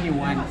 maybe it's only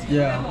one.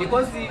 Yeah.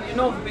 Because, you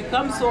know, we've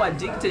become so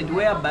addicted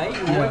whereby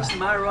you Yeah. watch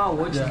Mara,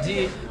 watch Yeah.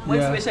 G, well,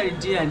 Yeah. especially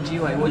G and G,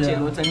 I watch Yeah.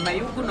 a lot. And my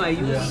Yukuno, I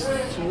used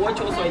to watch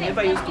also, I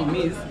never used to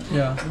miss.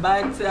 Yeah.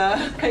 But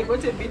I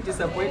got a bit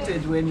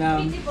disappointed when,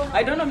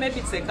 I don't know, maybe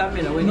it's a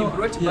camera, when No, you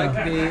brought yeah.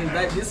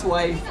 back this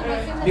wife,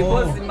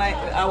 because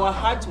Oh. our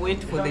heart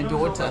went for the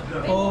daughter.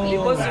 Oh.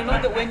 Because, you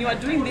know, when you are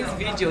doing these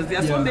videos, there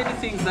are so Yeah. many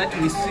things that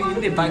we see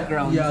in the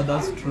background. Yeah,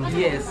 that's true.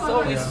 Yes,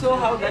 so we Yeah. saw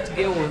how that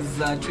girl was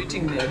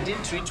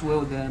did treat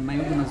well my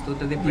Yuguno's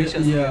daughter, the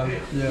precious Yeah, girl.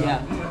 yeah.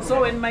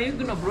 So when my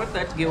Yuguno brought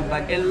that girl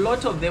back, a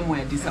lot of them were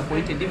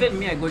disappointed. Even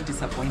me, I got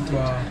disappointed.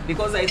 Wow.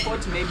 Because I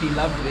thought maybe he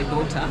loved the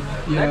daughter.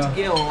 Yeah. That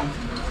girl,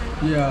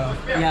 Yeah.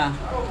 yeah.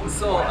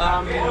 So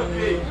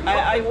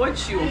I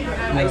watch you.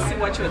 I see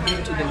what you're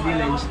doing to the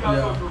village.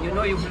 Yeah. You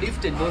know, you've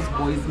lifted those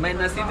boys.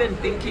 Minus even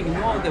thinking,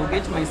 no, they'll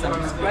get my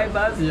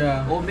subscribers.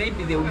 Yeah. Or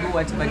maybe they'll do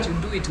what, but you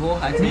do it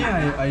wholeheartedly. Me,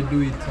 I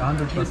do it You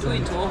 100%. do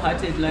it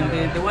wholeheartedly.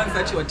 Like the ones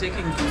that you are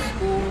taking to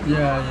school.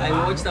 Yeah. I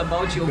watched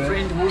about your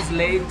friend who's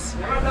late,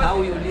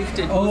 how you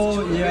lifted those Oh,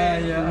 children. yeah.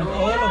 You know.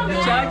 All of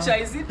them. Chacha,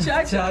 is it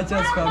Chacha?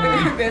 Chacha's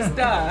family. The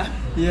star.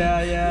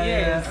 Yeah.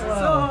 Yes.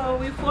 Wow.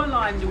 So we follow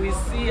and we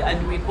see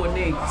and we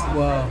connect.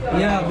 Wow.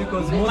 Yeah,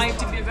 because We most.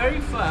 might be very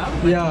far,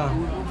 but Yeah.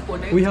 we've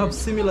connected. We have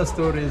similar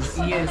stories.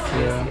 Yes,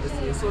 Yeah.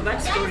 yes. So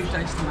that story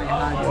touched my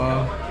heart.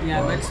 Wow.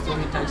 Yeah, that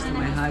story touched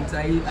my heart.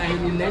 I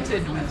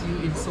related with you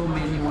in so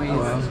many ways.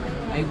 Wow.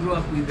 I grew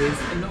up with this.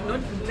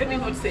 Let me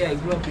not say I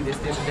grew up with a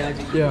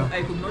stepdad. Yeah.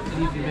 I could not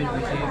live even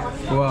with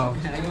him. Wow.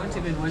 I don't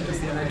even want to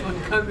say that on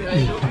camera.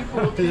 I know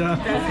people Yeah.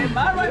 can say,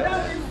 Mara,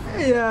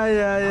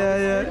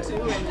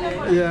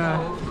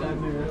 Yeah.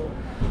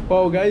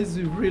 Wow, guys,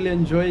 we've really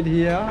enjoyed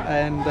here,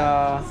 and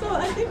So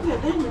I think we're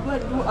going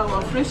to do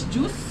our fresh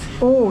juice.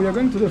 oh, we are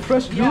going to the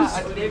fresh juice. Yeah,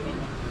 at Levi.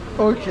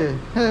 Okay,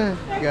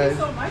 Thank guys. you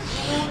so much.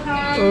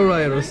 All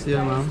right,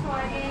 Rosia, ma'am.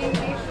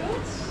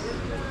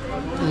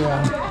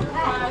 Yeah.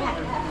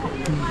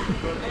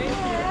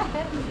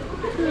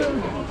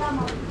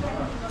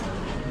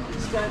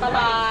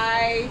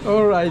 Bye-bye.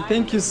 All right,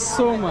 thank you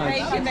so much.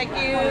 Thank you.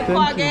 Thank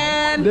Call you.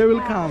 again. They will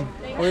come.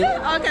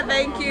 Okay,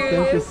 thank you.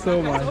 Thank you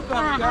so much.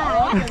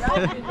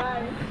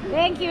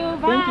 Thank you.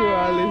 Bye. Thank you,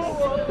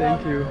 Alice.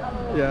 Thank you.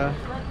 Yeah.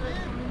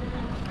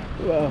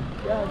 Wow.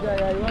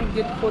 Yeah, I want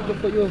to get photo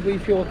for you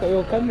with your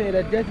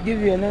camera. Just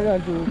give you another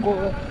to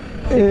go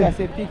take us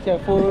a picture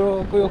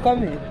for your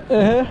camera.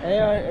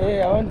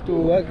 I want to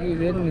work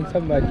with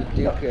somebody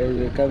take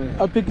the camera.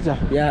 A picture.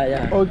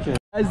 Yeah. Okay.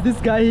 Guys, this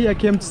guy here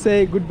came to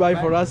say goodbye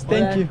for us.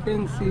 Thank you.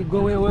 Thanks. Go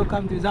away.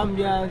 Welcome to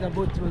Zambia.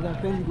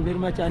 Thank you very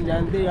much, and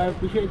I'm very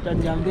appreciate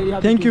and I'm very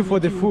happy. Thank to you for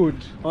meet the food.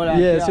 All right,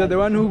 Yes, yeah. you're the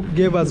one who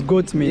gave us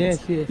goat meat.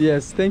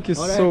 Yes. Thank you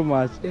All right. so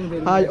much. Thank you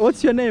very Hi, much.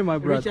 what's your name, my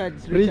brother?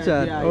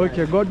 Richard. Yeah,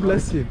 Okay, God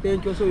bless you.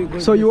 Thank you.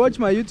 So you watch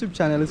my YouTube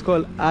channel. It's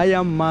called I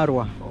Am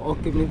Marwa.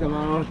 Okay, Mr.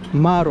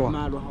 Marwa.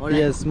 Marwa. All right.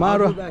 Yes, I'll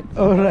do Marwa. that.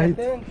 All right.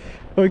 Thanks.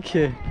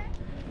 Okay.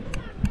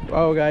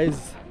 Wow,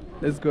 guys,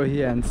 let's go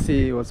here and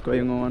see what's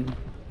going on.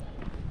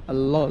 A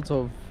lot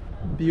of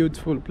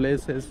beautiful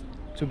places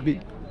to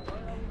be.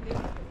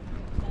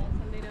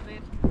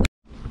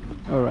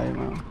 All right,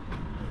 now.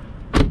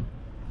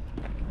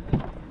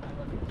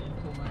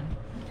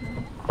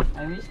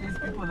 I wish these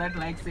people that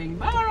like saying,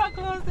 Mara,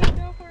 close the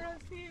door for us,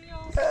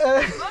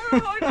 serious.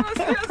 Mara,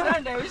 serious,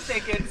 and I wish they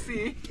can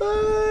see.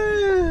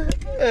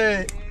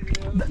 Hey,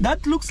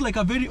 that looks like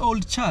a very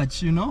old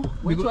church, you know?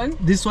 Which one?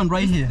 This one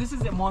right here. This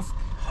is a mosque.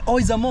 Oh,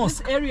 it's a This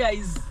mosque. area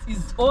is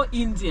all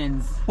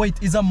Indians. Wait,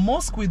 is a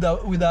mosque with a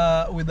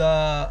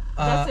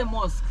That's a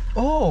mosque.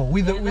 oh,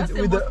 with the Yeah, with that's,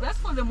 a with mosque. the That's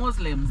for the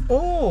Muslims.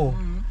 oh,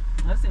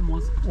 That's a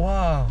mosque.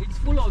 wow. It's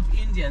full of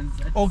Indians.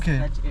 Okay.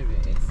 That area,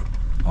 yes.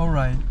 All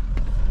right,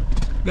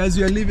 guys,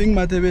 we are leaving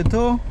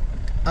Matebeto.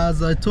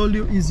 As I told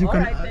you, is you All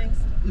can right, thanks.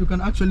 you can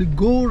actually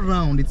go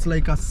around. It's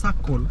like a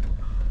circle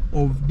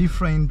of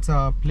different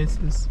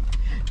places.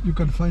 You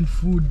can find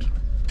food,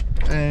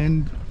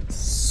 and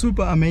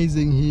super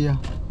amazing here.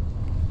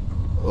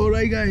 All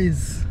right,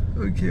 guys.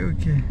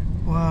 Okay.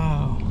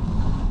 Wow.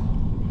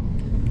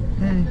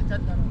 Hey.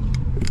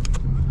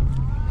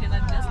 Can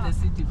adjust the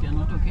seat if you're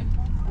not okay?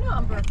 No,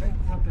 I'm perfect.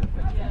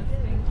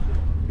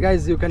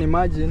 Guys, you can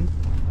imagine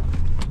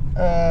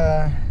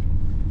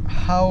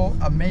how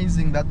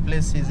amazing that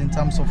place is in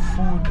terms of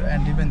food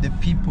and even the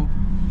people.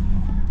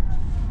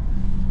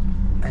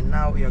 And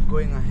now we are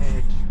going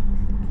ahead.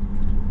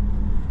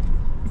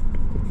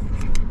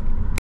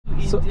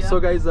 So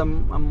guys,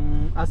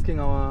 I'm asking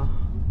our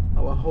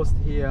host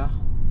here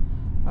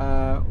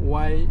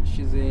why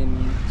she's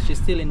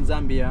still in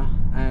Zambia,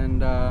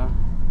 and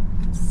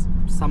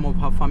some of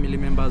her family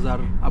members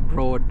are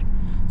abroad,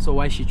 so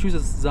why she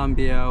chooses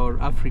Zambia or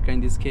Africa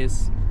in this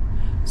case.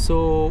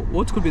 So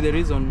what could be the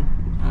reason?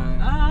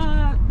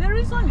 The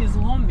reason is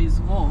home is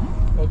home.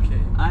 Okay.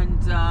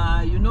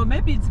 And you know,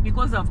 maybe it's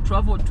because I've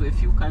traveled to a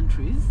few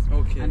countries.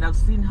 Okay. And I've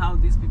seen how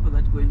these people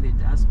that go in the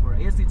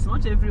diaspora. Yes, it's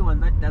not everyone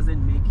that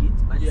doesn't make it,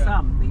 but Yeah.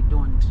 some they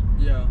don't.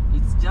 Yeah.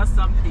 It's just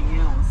something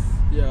else.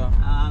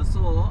 Yeah.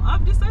 So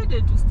I've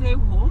decided to stay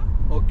home.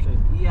 Okay.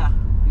 Yeah,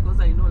 because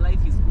I know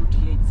life is good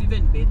here. It's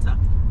even better.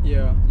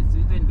 Yeah. It's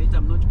even better.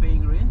 I'm not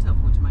paying rent.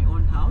 I've got my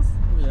own house.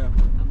 Yeah.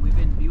 I'm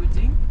even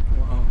building.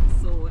 Wow.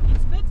 So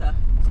it's better.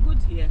 It's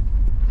good here.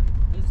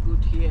 It's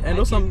good here. And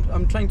also,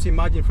 I'm trying to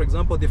imagine, for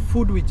example, the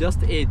food we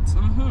just ate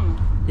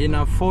in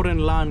a foreign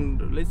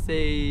land, let's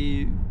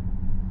say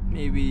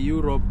maybe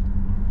Europe,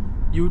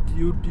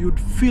 you'd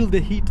feel the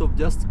heat of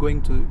just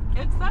going to,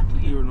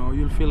 Exactly. you know,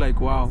 you'll feel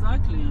like wow.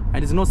 Exactly.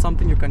 And it's not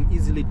something you can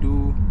easily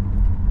do,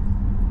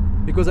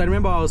 because I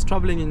remember I was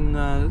traveling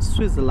in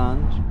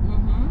Switzerland.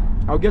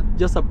 I'll get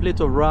just a plate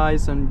of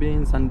rice and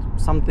beans and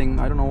something,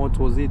 I don't know what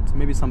was it,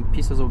 maybe some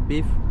pieces of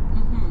beef,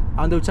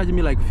 and they'll charge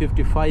me like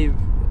 55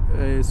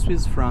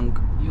 Swiss franc,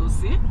 You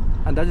see?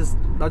 and that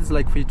is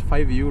like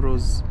 55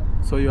 euros.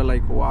 So you're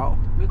like, wow.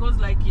 Because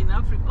like in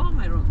Africa, oh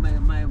my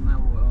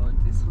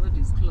this road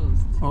is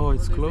closed. Oh,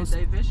 it's So there's closed? a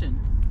diversion.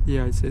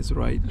 Yeah, it says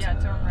right. Yeah,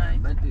 turn right.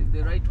 But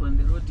the right one,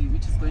 the road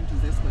which is going to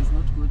Zesco, is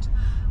not good.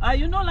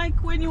 You know,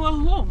 like when you are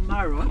home,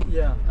 Maro.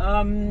 Yeah.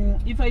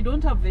 If I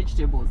don't have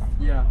vegetables,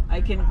 Yeah.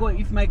 I can go.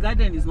 If my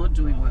garden is not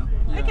doing well,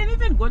 I Yeah. can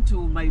even go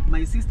to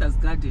my sister's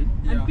garden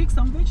Yeah. and pick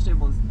some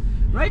vegetables.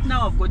 Right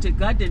now I've got a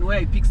garden where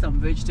I pick some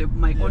vegetables,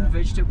 my own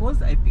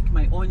vegetables. I pick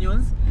my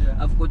onions.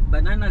 I've got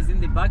bananas in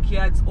the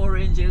backyards,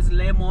 oranges,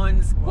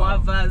 lemons,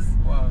 guavas.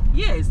 Wow.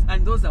 Yes,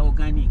 and those are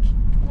organic.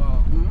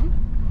 Wow.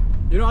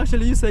 You know,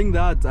 actually, you saying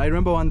that, I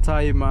remember one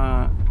time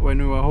when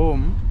we were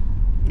home,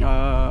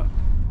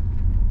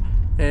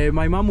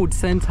 my mom would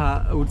send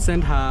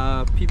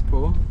her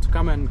people to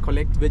come and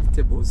collect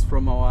vegetables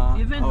from our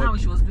now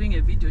she was doing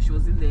a video. She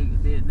was in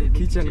the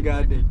kitchen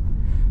garden.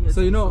 Yes,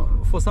 So you know,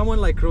 for someone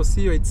like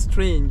Rocio, it's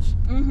strange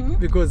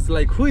because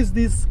like, who is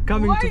this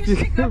coming to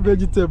pick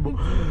vegetable?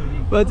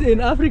 But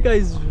in Africa,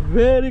 it's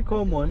very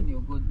common.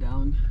 You go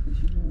down.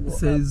 It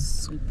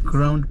says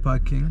ground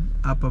parking,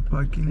 upper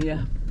parking.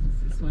 Yeah,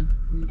 this one.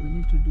 We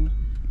need to do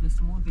the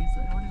smoothies.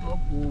 I only hope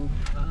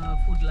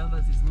food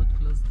lovers is not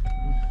closed.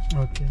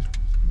 Okay.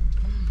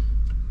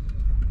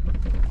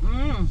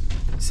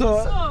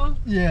 So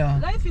yeah,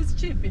 life is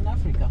cheap in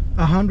Africa.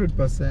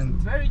 100%.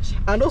 Very cheap.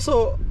 And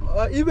also,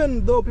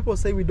 even though people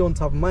say we don't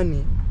have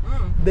money,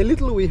 the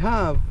little we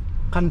have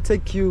can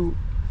take you.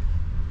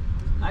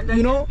 And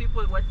you know,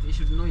 people, what they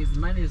should know is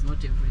money is not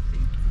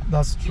everything.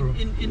 That's true.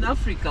 In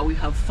Africa, we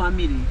have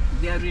family.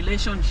 There are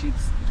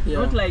relationships.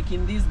 Not like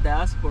in this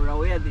diaspora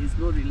where there is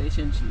no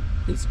relationship.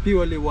 It's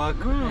purely work.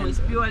 It's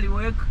purely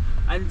work.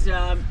 And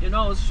you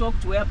know, I was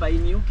shocked whereby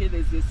in UK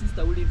there's a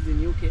sister who lives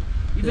in UK.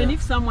 Even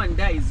if someone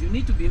dies, you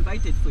need to be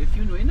invited for a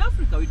funeral. In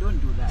Africa, we don't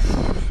do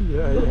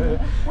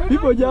that.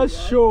 People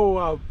just show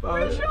up.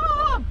 We show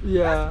up.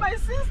 That's my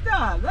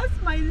sister.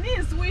 That's my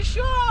niece. We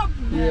show up.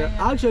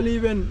 Actually,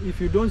 even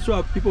if you don't show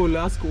up, people will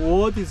ask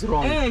what is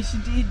wrong. Hey,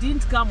 he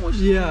didn't come or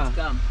she didn't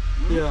come.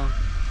 Yeah.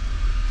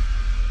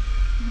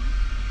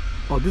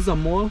 Oh, this is a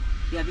mall?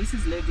 Yeah, this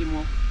is Lady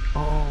Mall.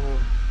 Oh.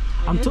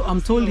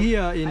 I'm told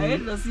here in... I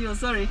heard Lucio,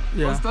 sorry.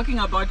 I was talking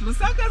about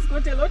Lusaka's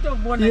got a lot of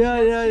malls. She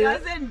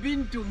hasn't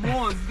been to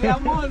malls. They are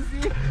malls.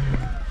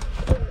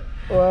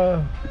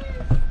 Wow.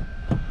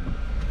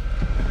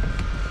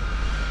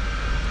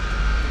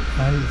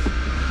 Nice.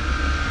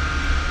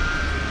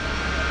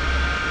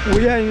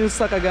 We are in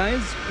Lusaka,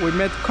 guys. We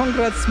met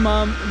Congrats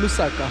Mom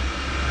Lusaka,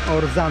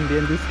 or Zambia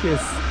in this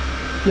case.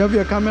 You have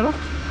your camera?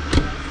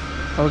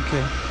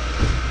 Okay.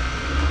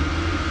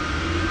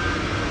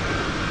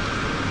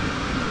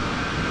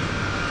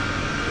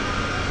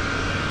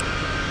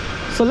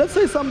 So let's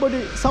say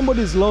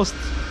somebody's lost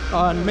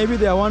and maybe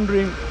they are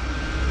wondering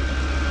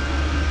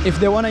if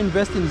they want to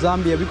invest in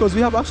Zambia, because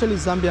we have actually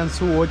Zambians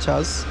who watch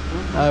us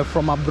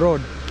from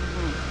abroad.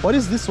 What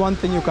is this one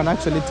thing you can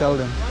actually tell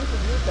them?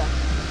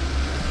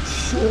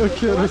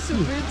 Okay,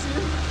 Rosia.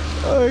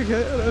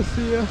 Okay,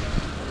 Rosia.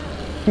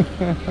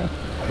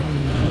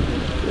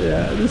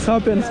 Yeah, this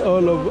happens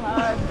all over.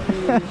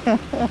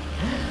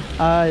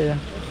 Yeah.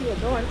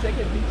 Go and take a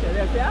picture.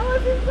 They say, I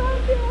was in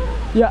Zambia.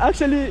 Yeah,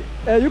 actually,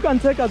 you can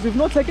take us. We've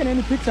not taken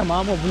any picture,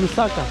 ma'am, of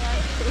Lusaka.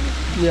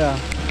 Yeah.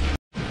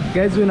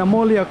 Guys, we're in a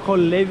mall here called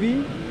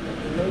Levy.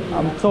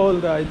 I'm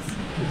told it's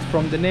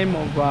from the name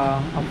of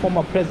a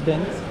former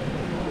president.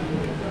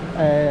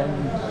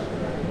 And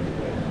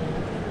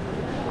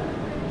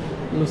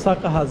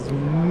Lusaka has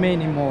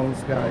many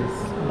malls, guys.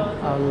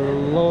 A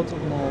lot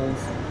of malls.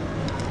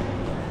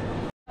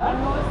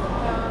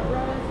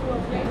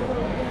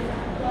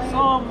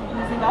 So,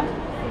 is it that?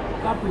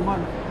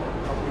 Capri-Man.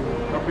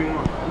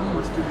 Capri-Man.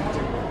 What's too big?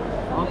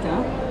 Okay.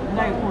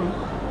 Like one.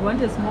 You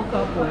want a small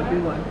cup or a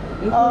big one?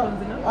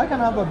 I can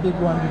have a big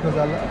one because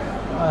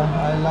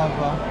I love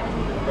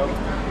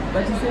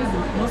But he says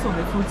most of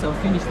the fruits are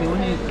finished. They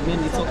only when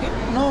it's okay?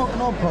 No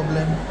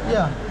problem.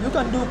 Yeah, you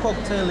can do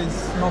cocktail,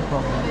 it's no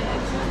problem.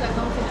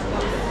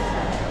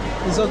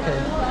 It's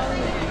okay.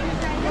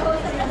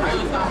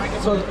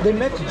 So they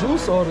make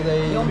juice or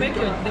they'll make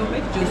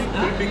juice.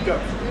 Big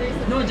cup.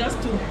 No,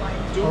 just two.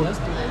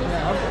 Just two.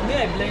 Yeah. Me,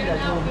 I blend at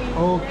home.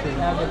 Okay. I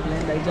have a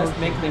blend. I just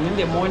make them in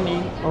the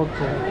morning.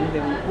 Okay. And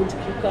then we put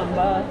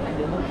cucumber and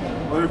then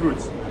All the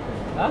fruits.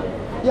 Huh?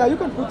 Yeah, you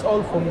can put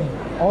all for me.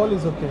 All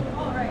is okay.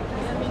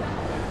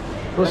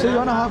 Rosie, you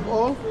wanna have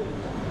all?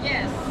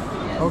 Yes.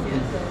 Okay.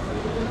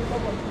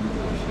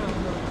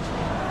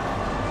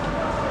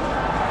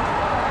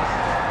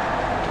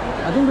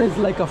 I think there's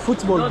like a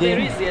football game. There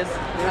is, yes.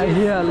 I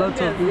hear a lot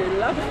of people. They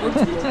love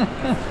football.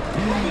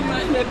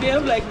 They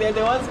behave like they're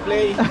the ones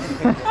playing.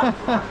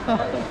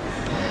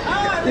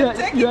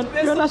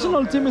 Your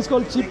national team is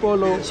called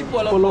Chipolo.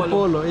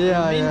 Polo.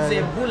 Yeah, It means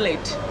a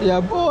bullet. Yeah,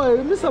 boy,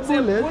 Mr.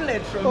 Bullet. It's a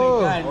bullet from a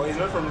gun. Oh, he's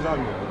not from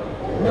Zambia?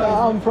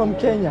 Yeah, I'm from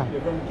Kenya.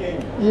 You're from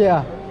Kenya?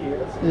 Yeah.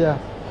 Yeah.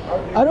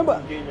 I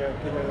remember. Kenya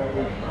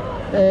language.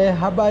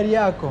 Habari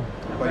yako.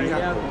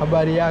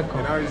 Habari yako.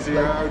 And how do you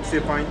say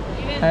fine?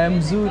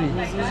 Mzuri.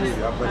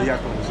 Habari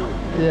yako mzuri.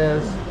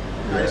 Yes.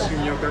 Ice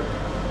cream yogurt?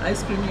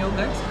 Ice cream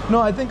yogurt?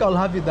 No, I think I'll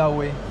have it that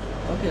way.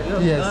 Okay,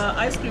 look. Yes.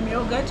 Ice cream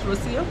yogurt,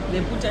 Rocio?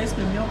 They put ice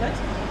cream yogurt?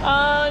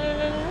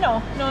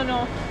 No.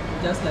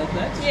 Just like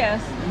that?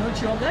 Yes. Not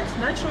yogurt?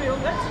 Natural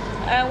yogurt?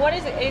 What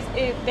is it?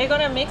 Is they're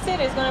gonna mix it?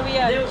 It's gonna be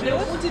a They'll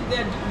juice? put it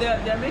there.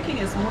 They're making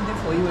a smoothie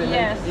for you.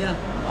 Yes. Yeah.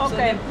 So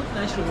Okay. they put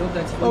natural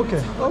yogurt for you. Okay,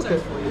 It's important okay,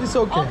 for you. it's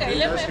okay. Okay,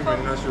 let me.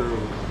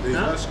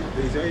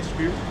 There's ice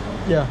cream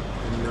Yeah.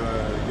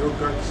 and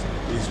yogurt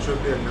is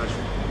strawberry and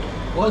natural.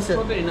 Or Okay.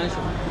 strawberry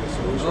natural.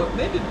 So Or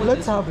maybe put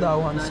Let's the have that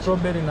strawberry one, natural.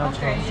 strawberry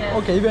natural. Okay, yes.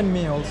 Okay, even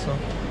me also.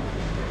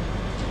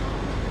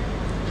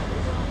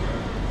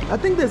 I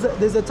think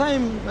there's a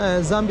time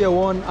Zambia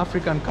won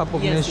African Cup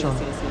of Yes, Nations,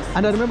 yes, yes, yes.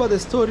 and I remember the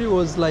story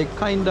was like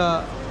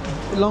kinda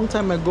a long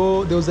time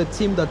ago. There was a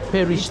team that It's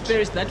perished,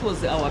 Paris, that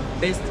was our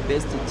best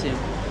team.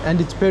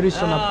 and it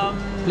perished on a Um,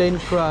 plane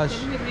crash.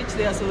 When we reach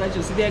there so that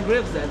you see their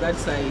graves are that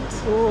side.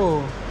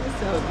 Oh,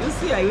 So you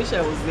see, I wish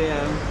I was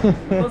there.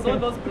 Because all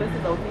those places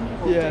I was thinking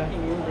of Yeah.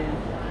 taking you there.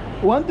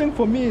 one thing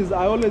for me is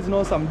I always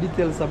know some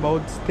details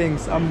about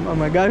things.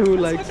 I'm a guy who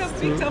likes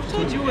I've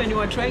told you when you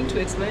were trying to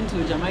explain to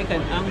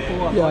Jamaican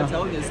uncle about Yeah.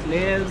 all the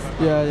slaves,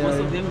 Yeah, yeah, most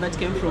yeah. of them that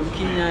came from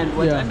Kenya and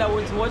what, Yeah. and I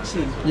was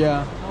watching.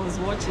 Yeah. I was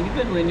watching,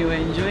 even when you were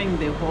enjoying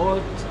the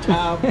hot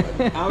tub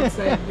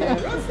outside there.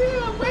 Rosie,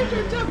 I'm going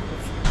to tub.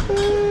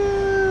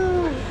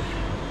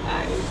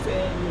 I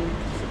said,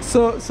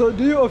 So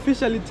do you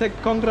officially take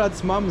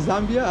Congrats Mom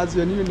Zambia as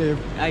your new name?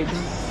 I do.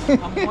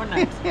 I'm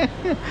honored.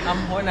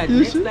 I'm honored. You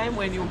Next should- time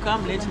when you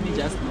come, let me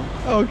just know.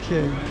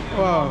 Okay.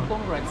 Wow.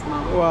 Congrats,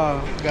 mom.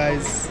 Wow,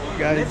 guys.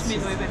 Let me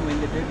know even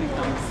when the baby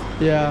comes.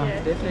 Yeah.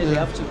 Definitely Yeah.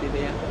 have to be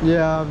there.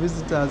 Yeah,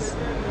 visitors.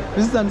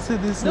 Visit and see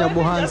this No, even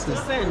just Nyabuhansi.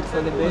 to send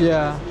for the baby.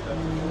 Yeah.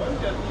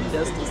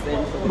 Just to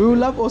send for the We will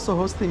love also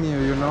hosting you,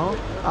 you know.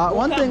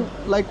 One thing,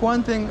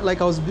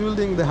 like I was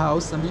building the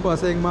house and people are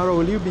saying, Maro,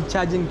 will you be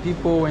charging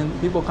people when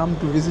people come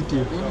to visit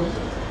you?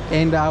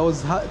 And I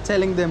was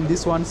telling them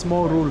this one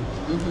small rule.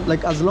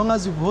 Like as long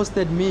as you've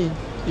hosted me,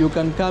 you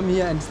can come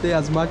here and stay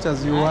as much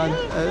as you want.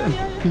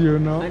 You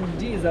know? And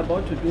Dee is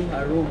about to do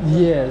her room.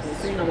 Yes. She's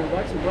saying, I'm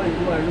about to go and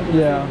do her room.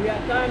 Yeah. We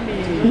are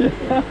coming.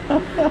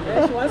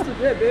 And she wants to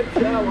do a baby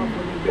shower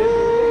for the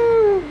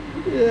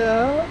baby.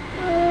 Yeah.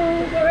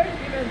 She's already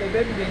given the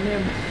baby the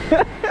name.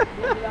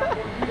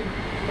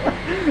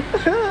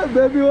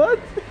 Baby, what?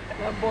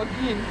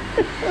 Lamborghini.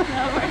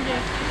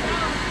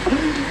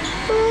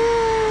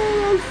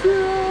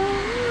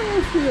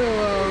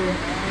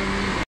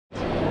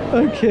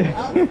 Okay.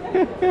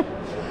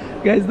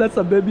 Guys, that's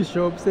a baby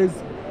shop. Says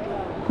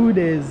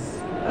Kudes.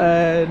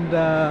 And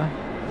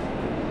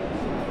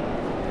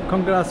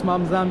Congrats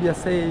Mom Zambia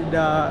said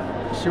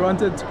she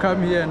wanted to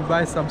come here and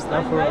buy some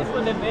stuff for us.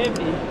 For the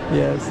baby.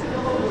 Yes.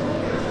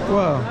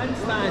 Wow. And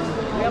son.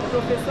 We are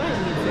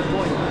prophesying it's a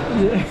boy.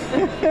 Yeah.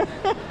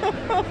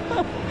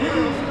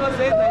 Because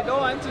says I don't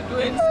want to do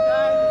any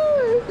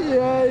scan.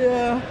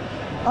 Yeah.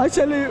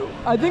 Actually,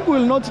 I think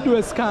we'll not do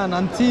a scan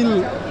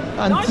until.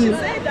 No, she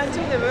said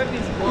until the baby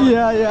is born.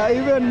 Yeah.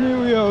 Even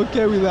me, we are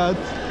okay with that.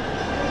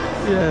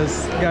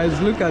 Yes, guys,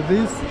 look at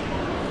this.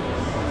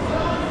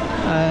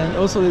 And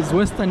also there's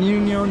Western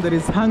Union. There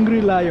is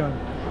Hungry Lion.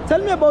 Tell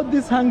me about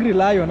this Hungry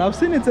Lion. I've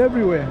seen it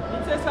everywhere.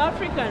 It's a South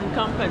African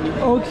company.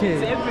 Okay.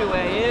 It's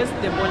everywhere. Yes,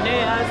 the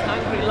Boneas,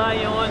 Hungry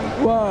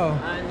Lion, Wow.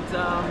 and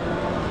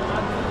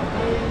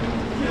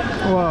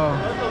Wow.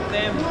 both of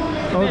them.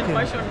 Even Okay.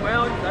 Fashion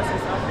World, that's a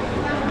South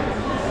African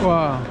company.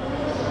 Wow.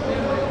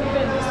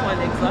 Even this one,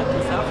 Exact,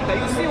 is Africa.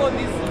 You see all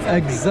these?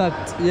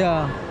 Exact.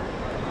 Yeah.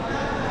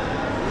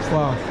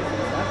 Wow.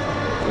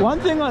 One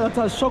thing that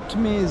has shocked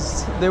me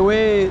is the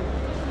way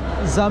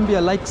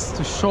Zambia likes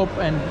to shop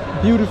and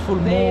beautiful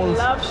They malls.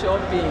 love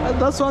shopping.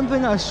 That's one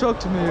thing that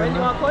shocked me. When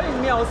you were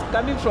calling me, I was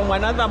coming from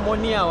another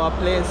money our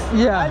place.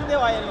 Yeah. And there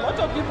were a lot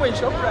of people in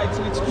ShopRite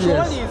with trolleys.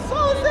 Yes. So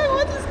I was saying,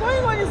 what is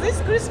going on? Is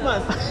this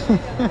Christmas?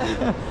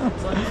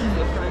 So this is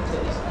the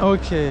frontage.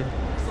 Okay.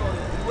 So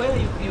where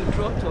you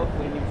dropped off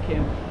when you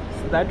came,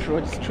 that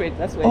road straight,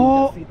 that's where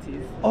Oh.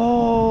 Intercity is.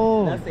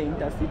 Oh. That's the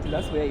Intercity,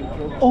 that's where you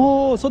dropped.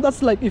 Oh, so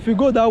that's like if you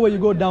go that way, you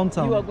go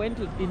downtown. You are going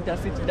to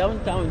Intercity,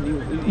 downtown,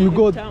 you You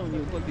go- town,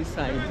 you go this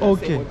side. That's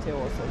Okay. a hotel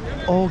or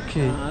something.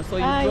 Okay. So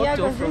you dropped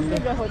off from there.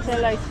 the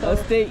hotel I saw.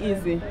 Stay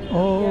easy.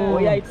 Oh. Oh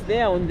yeah, it's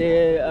there on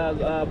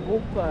the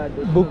book.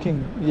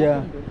 Booking.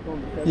 Yeah.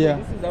 Yeah.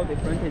 This is how the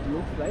frontage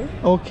looks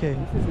like. Okay.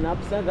 This is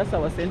NAPSA. That's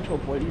our central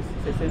police.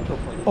 It's a central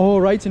police. Oh,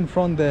 right in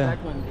front there.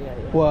 That one there.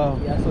 Yeah. Wow.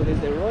 Yeah. So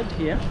there's a road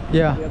here.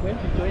 Yeah. We are going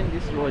to join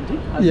this road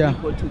as Yeah.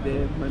 we go to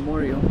the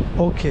memorial.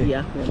 Okay.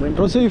 Yeah. We are going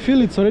to. So you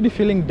feel it's already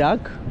feeling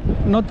dark?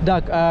 Not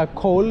dark,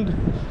 cold,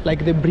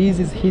 like the breeze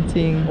is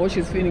hitting. Oh,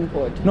 she's feeling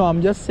cold. No,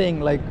 I'm just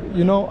saying, like,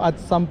 you know, at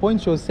some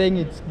point she was saying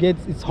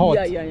it's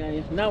hot.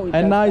 Yeah. Now it And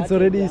has now it's started,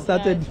 already yeah.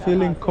 started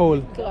feeling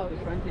cold. That's how the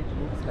frontage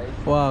looks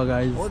like. Wow,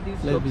 guys. All these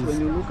Let shops, me when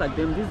see. you look at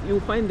them, you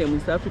find them in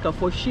South Africa.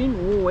 For Shein,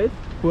 Woolworth,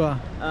 Wow.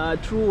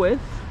 Truworth,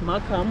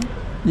 Markham,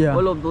 Yeah.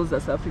 all of those are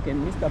South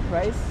African. Mr.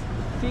 Price,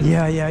 Fix,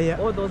 Yeah.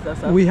 all those are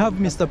South We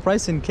African. have Mr.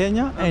 Price in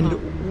Kenya and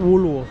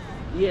Woolworth.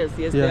 Yes,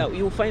 Yeah. they are.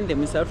 You find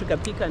them in South Africa.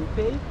 Pick and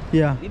Pay.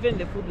 Yeah. Even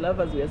the food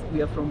lovers,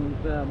 we are from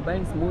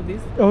buying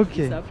smoothies.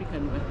 Okay. South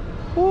African way.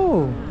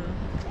 Oh.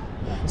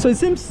 So it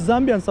seems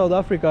Zambia and South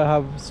Africa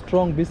have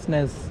strong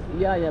business.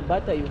 Yeah,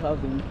 butter you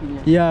have in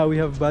Kenya. Yeah, we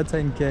have butter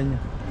in Kenya.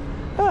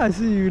 Ah, I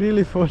see you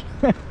really fall.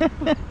 I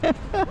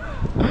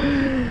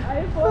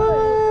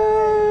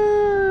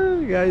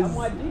follow guys. I'm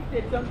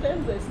addicted.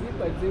 Sometimes I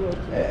sleep at 0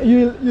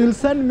 2.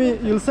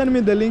 You'll send me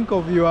the link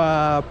of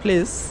your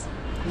place.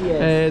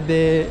 Yes.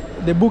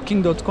 The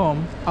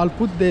booking.com. I'll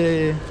put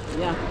the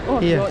Yeah. Oh,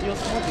 here. your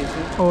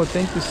smoothies. Oh,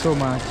 thank you so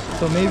much.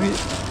 So maybe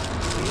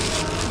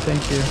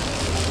thank you.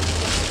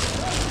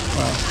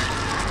 Wow.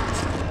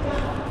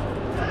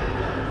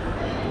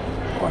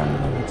 1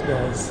 minute,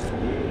 guys.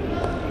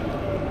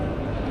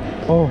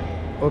 Oh,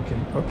 okay.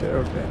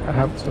 I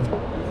have to.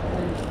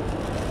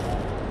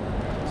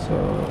 So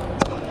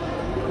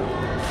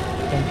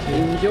thank you.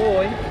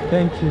 Enjoy.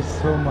 Thank you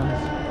so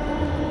much.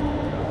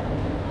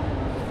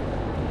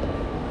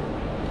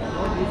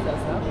 All these are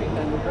South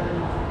African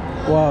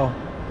brands. Wow.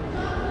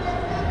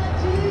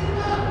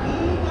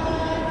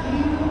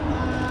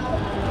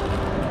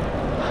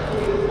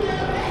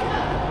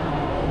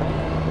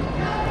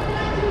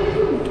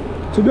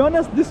 To be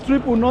honest, this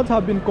trip would not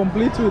have been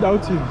complete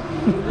without you.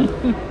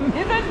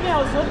 Even me, I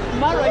was not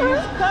Mara,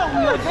 you've come,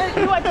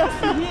 you are just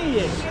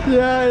here.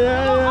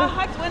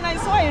 Yeah. When I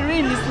saw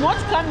Irene, it's not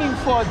coming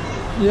forth.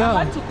 Yeah.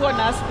 I had to call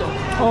Nasco.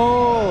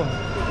 Oh.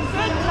 He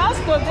said,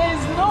 Nasco, there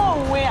is no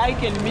way I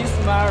can miss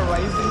Mara.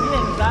 He's here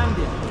in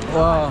Zambia.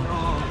 Wow.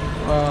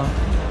 Wow.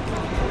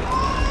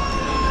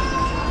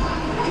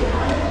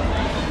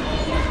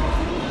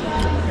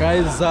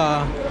 Guys,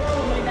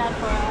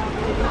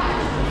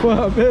 for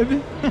her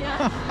baby?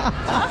 Yeah.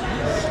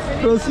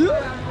 Rosie,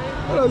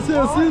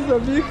 sees a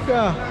big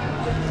car.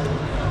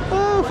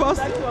 Oh,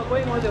 fast. We are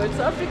going all the way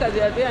to Africa.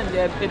 They are there and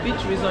they are a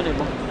bit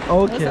reasonable.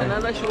 Okay. That's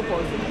another shop I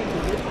was thinking to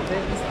get for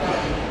baby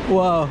stuff.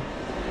 Wow.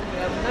 We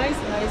have nice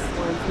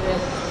ones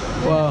there.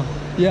 Wow.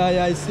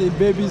 Yeah, I see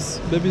babies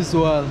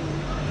well.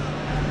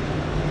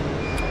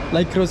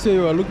 Like Rosie,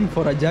 you are looking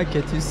for a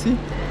jacket, you see?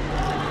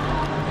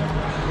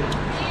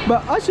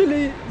 But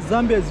actually,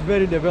 Zambia is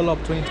very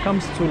developed when it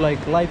comes to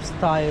like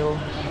lifestyle.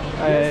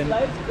 Yes,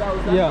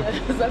 lifestyle. Yeah.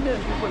 Zambian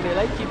people, they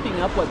like keeping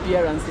up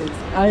appearances.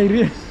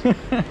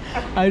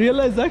 I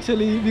realized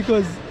actually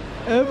because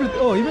even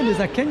there's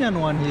a Kenyan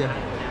one here,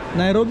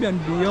 Nairobi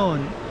and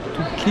beyond,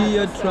 to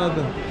Kia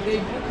Travel. They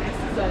book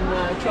this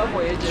and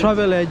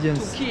travel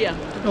agents. To Kia.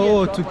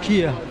 To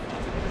Kia.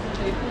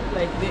 They put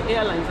like the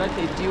airlines that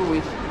they deal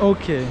with.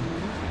 Okay.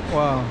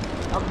 Wow.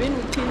 I've been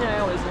with Kenya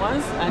Airways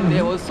once, and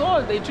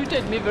they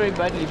treated me very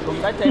badly.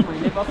 From that time, I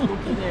never flew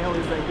Kenya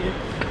Airways again.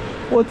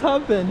 What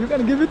happened? You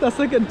can give it a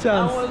second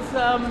chance.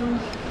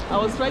 I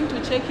was trying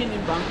to check in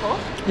Bangkok.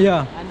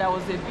 Yeah. And I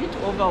was a bit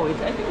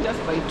overweight. I think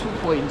just by 2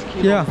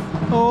 kilos. Yeah.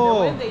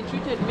 Oh. When they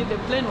treated me, the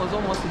plane was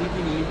almost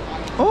leaving me.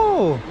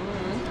 Oh.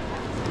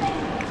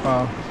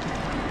 Wow.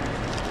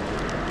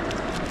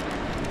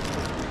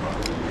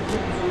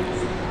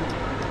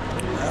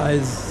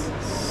 It's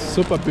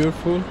super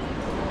beautiful.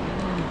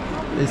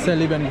 They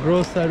sell even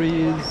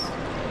groceries,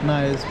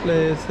 nice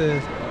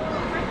places.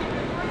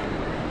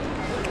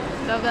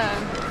 Love that.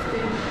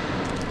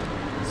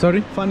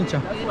 Sorry, furniture.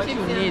 That's what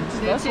you need.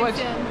 That's what.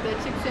 The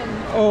Egyptian.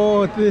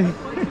 Oh,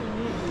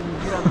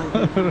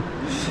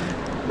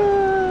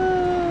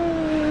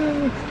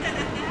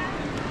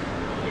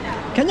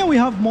 Kenya, we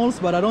have malls,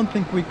 but I don't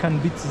think we can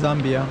beat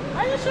Zambia.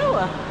 Are you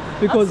sure?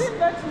 Because I've seen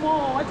that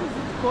more. What is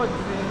it called?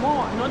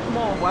 Not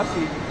more of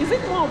Africa. Is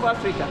it more of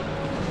Africa?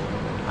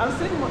 I've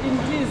seen more in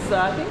Giza.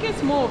 I think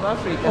it's more of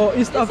Africa. Oh,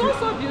 East Africa.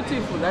 It's also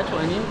beautiful, that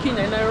one, in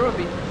Kenya,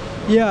 Nairobi.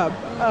 Yeah,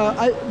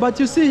 but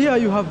you see here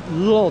you have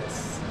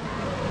lots.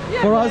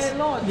 Yeah, for us,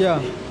 lots. yeah.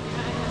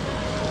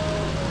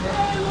 There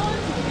are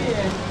lots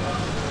here.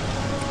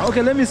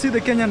 Okay, let me see the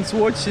Kenyans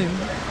watching.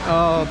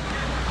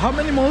 How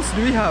many malls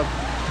do we have?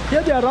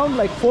 Here they are around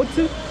like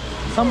 40.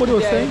 Somebody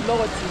was saying. There are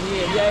lots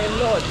here. There are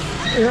lots.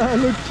 Yeah,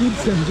 look,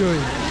 kids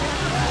enjoying.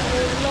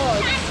 There are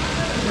lots.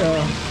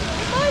 Yeah.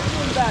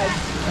 Imagine that.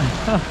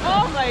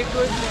 Oh my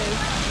goodness.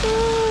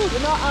 You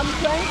know, I'm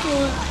trying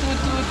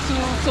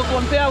to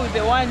compare with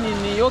the one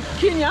in York,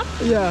 Kenya.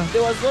 Yeah.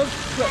 There was those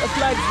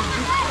flags.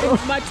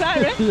 It's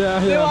Matare. Yeah,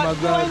 they were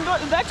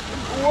Matare. that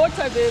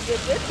water, the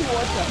dirty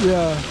water.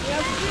 Yeah. They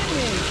are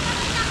swimming.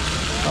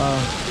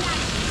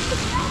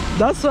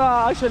 That's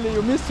actually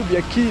you missed to be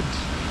a kid,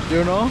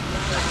 you know?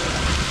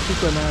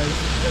 Super nice.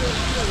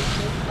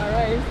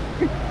 Alright.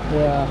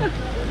 Yeah.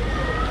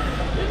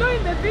 You know,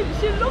 in the video,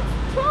 she looks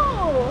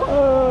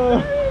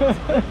tall.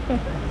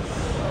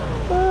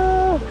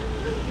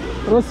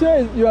 Rosia,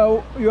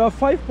 you are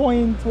 5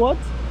 point what?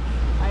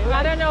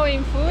 I don't know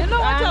in food. You know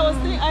what I was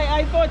thinking?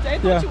 I thought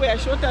yeah. you were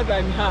shorter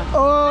than her.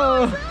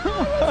 Oh.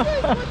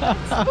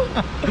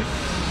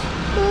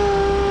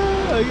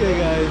 Okay,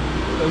 guys.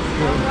 Let's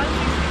go.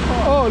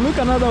 Oh, look,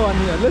 another one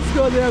here. Let's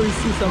go there. We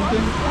see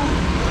something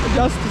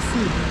just to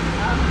see.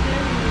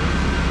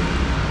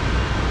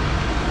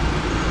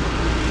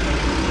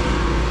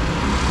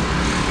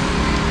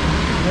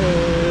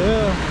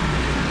 Yeah.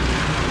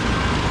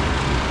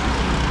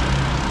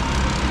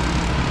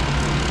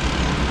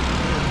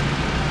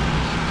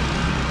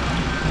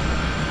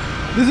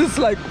 This is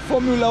like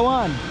Formula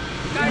One. Yeah.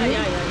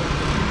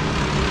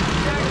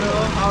 Hello,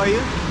 how are you?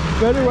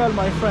 Very well,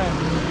 my friend.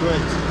 Good.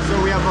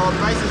 So we have our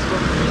prices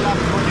from lab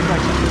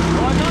manufacturer.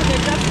 Oh no,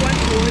 they just want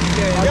to watch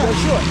there. Yeah,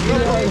 sure.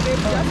 They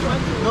just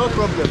want to. No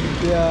problem.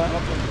 Yeah.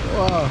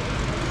 Wow.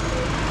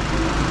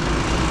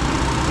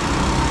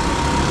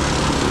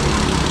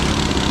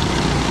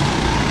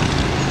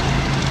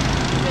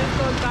 It's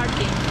called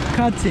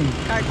Cutting. karting.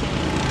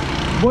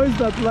 Boys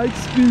that like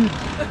speed,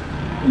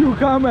 you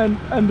come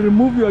and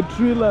remove your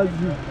trailers.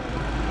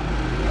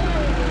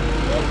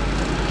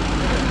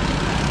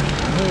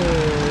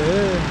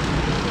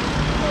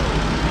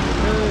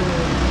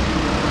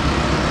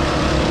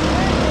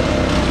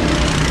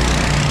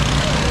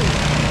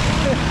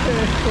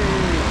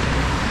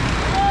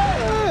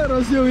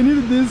 Rosio, we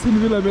need this in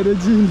Villa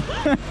Medellin.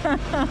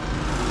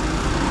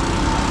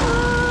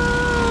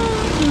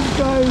 These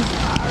guys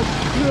are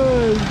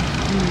good.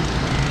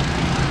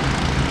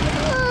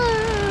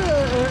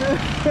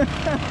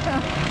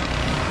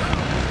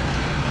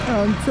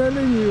 I'm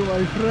telling you,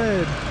 my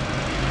friend.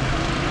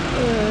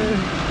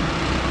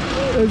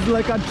 It's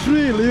like a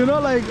thrill, you know,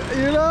 like,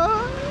 you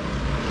know.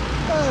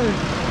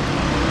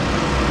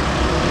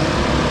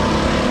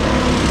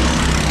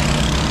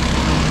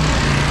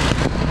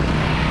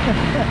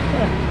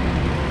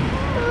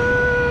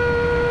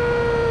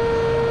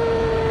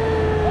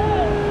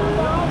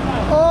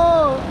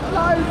 Oh,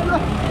 nice.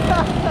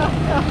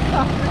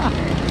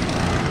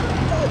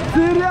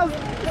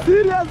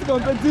 Serious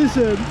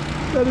competition.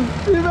 There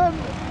is even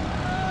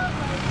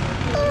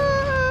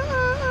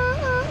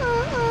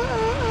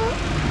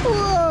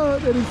whoa,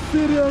 there is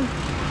serious.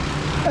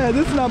 Hey,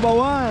 this number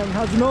one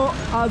has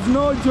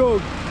no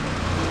joke.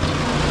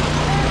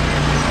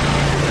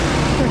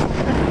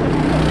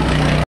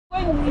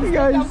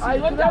 Guys,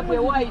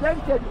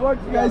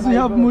 we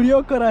have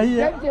Muriokora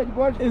here.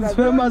 It's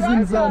famous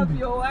in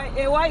Zambia.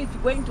 A wife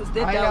going to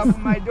stay I down. have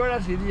my daughter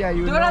here,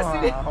 you Daughter know.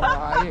 Syria.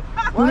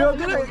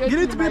 Muriokora,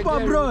 greet people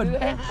abroad. He's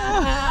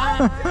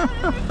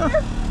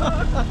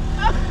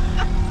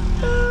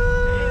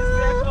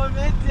a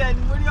comedian.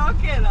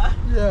 Muriokora.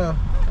 Yeah,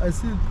 I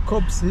see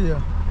cops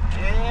here.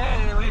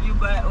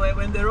 Yeah,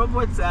 when the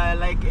robots are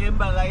like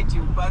amber light,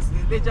 you pass.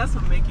 They're just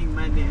for making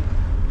money.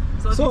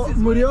 So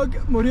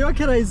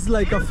Muriokora is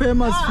like a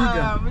famous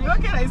figure.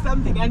 Muriokora is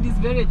something, and he's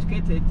very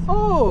educated.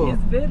 Oh. He's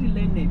very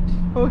learned.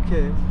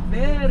 Okay.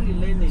 Very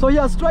learned. So he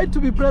has tried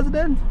to be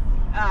president?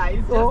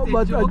 It's just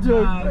a joke.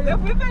 joke.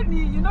 Even,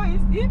 you know, he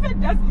even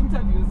does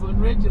interviews on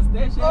radio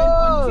station,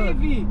 on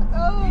TV.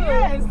 Oh.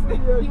 Yes.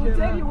 He will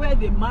tell you where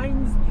the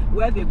mines,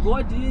 where the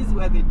gold is,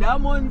 where the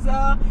diamonds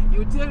are. He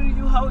will tell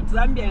you how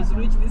Zambia is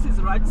rich. This is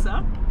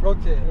Ratsa.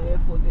 Okay.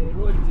 For the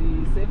road,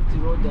 the safety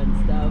road and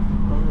stuff.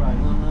 All right.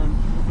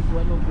 This is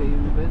one of the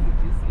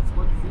universities. It's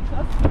called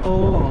Zika.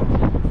 Oh.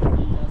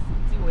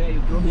 Where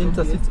you dropped off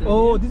Intercity. yesterday.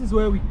 Oh, this is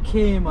where we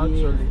came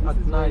actually Yes, at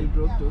this is where you night.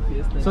 dropped off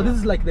yesterday. So this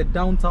is like the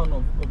downtown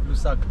of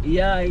Lusaka.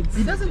 Yeah,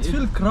 It doesn't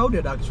feel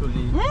crowded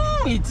actually.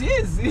 It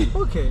is.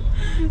 Okay.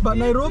 But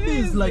Nairobi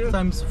is like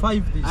times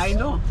 5 this. I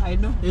know.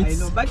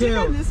 It's But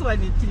chaos. even this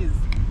one, it is.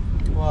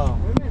 Wow.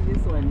 Even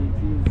this one,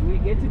 it is. We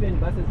get even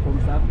buses from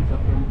South Africa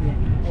from here.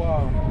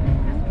 Wow.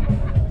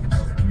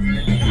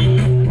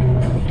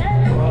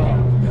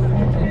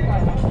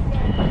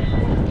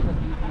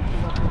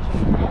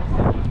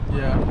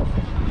 Yeah.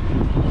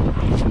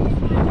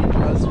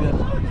 Because we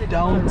are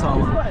downtown.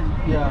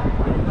 Yeah.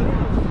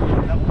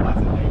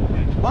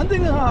 One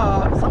thing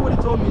somebody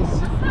told me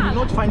is you will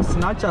not find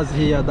snatchers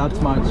here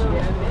that much.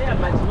 Yeah,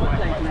 but not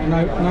like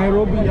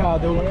Nairobi, yeah,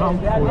 they will come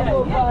for you.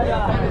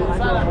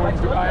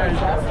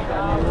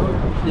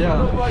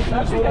 Yeah.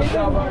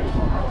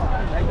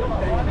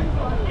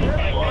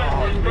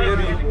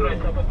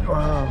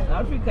 Wow.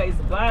 Africa is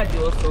bad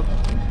also.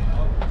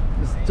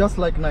 It's just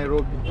like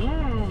Nairobi.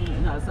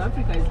 No, South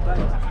Africa is bad.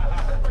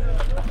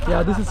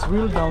 Yeah, this is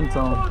real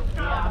downtown.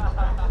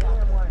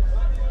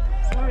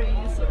 Sorry.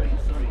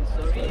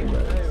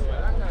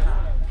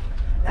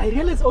 I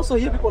realize also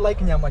here people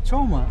like nyama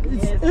choma.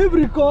 It's Yes.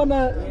 every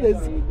corner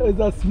there's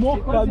a smoke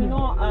Because coming. you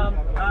know,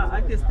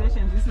 at the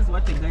station, this is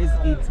what the guys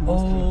eat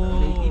mostly. Oh.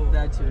 They eat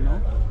that, you know.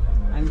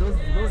 And those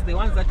the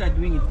ones that are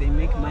doing it, they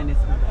make money.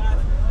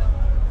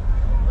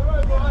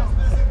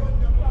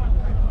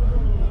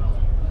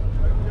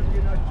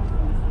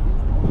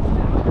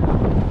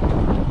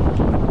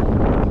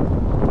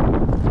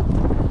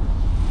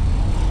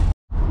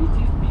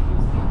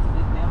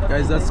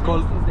 Guys, that's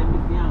called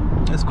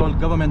it's called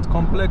government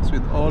complex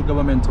with all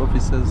government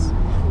offices.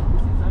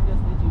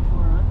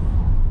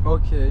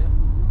 Okay.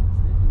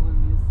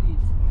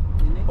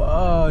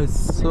 Wow,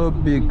 it's so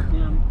big.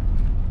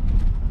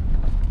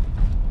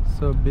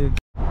 So big.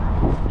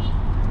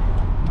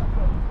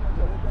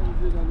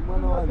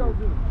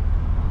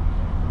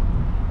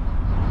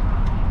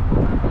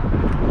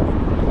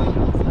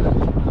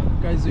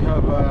 Guys, we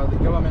have the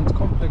government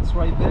complex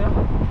right there,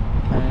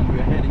 and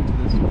we're heading to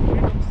this.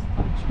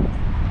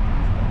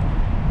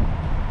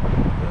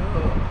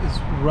 It's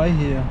right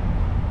here.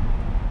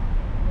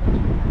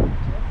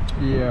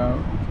 Yeah.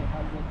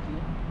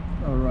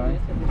 All right.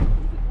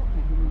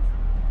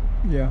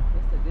 Yeah.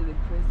 Yesterday the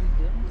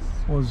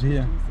president Was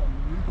here. did some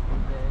roof on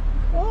the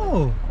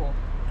Oh. core.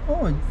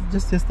 Oh,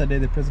 just yesterday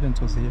the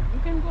president was here. You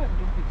can go and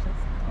do pictures.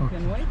 You Okay.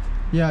 can wait.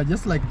 Yeah,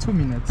 just like 2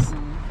 minutes.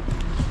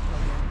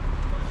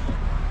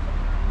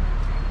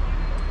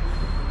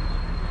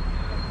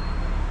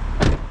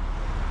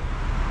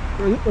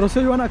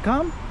 Rocio, you wanna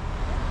come?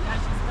 Yeah,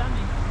 she's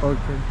coming.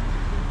 Okay.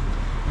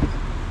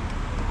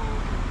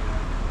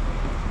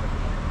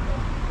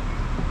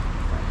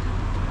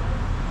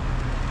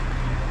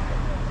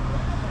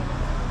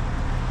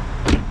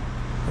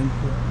 Thank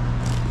you.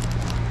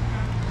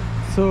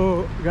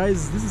 So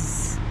guys, this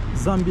is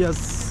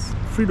Zambia's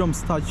freedom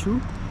statue,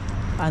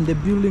 and the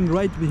building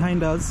right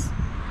behind us,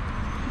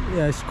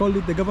 yeah, it's called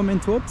it the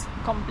government what?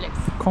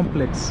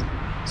 Complex.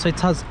 So it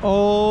has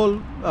all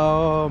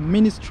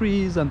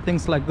ministries and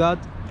things like that.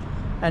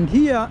 And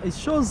here it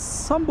shows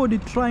somebody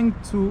trying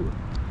to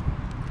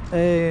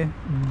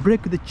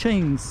break the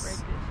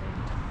chains.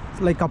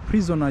 It's like a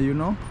prisoner, you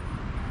know.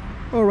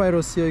 All right,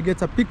 Rocio, you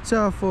get a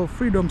picture for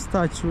freedom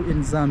statue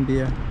in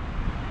Zambia.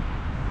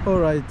 All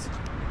right,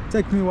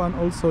 take me one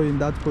also in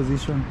that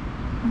position.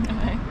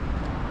 Okay.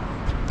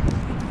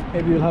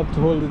 Maybe you'll have to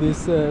hold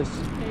this. Zero.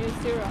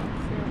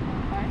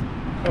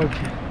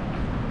 Okay.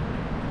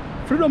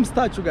 Freedom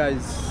statue,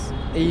 guys,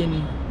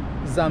 in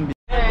Zambia.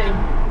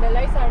 The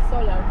lights are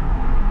solar.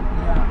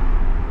 Yeah.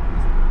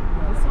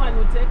 This one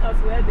will take us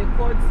where the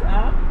courts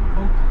are.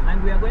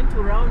 And we are going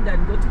to round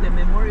and go to the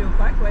memorial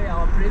park where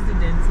our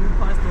presidents who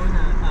passed on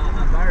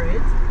are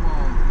buried.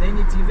 Then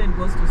it even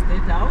goes to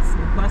State House.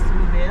 We pass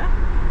through there.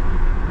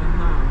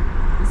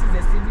 This is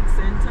the Civic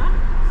Center.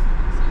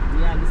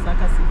 Yeah,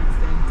 Lusaka Civic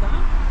Center.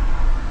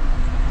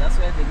 That's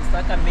where the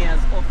Lusaka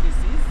Mayor's office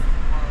is.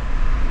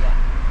 Yeah.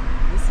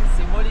 This is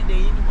the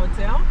Holiday Inn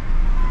Hotel.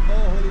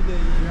 Oh, Holiday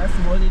Inn. That's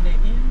Holiday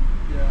Inn.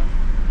 Yeah.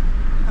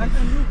 And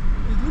look,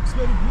 it looks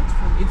very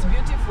beautiful. It's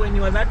beautiful when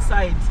you are that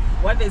side.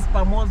 What is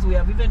Pamos? We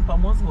have even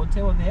Pamos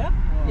Hotel there,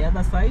 the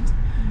other side.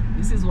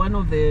 This is one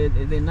of the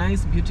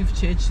nice, beautiful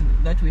church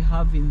that we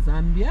have in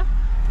Zambia.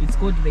 It's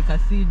called the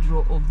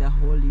Cathedral of the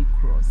Holy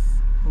Cross.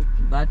 Okay.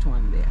 That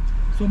one there.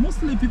 So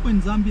mostly people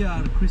in Zambia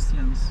are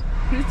Christians.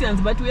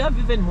 Christians, but we have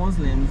even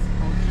Muslims.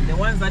 Okay. The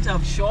ones that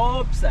have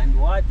shops and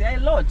what. There are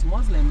a lot.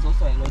 Muslims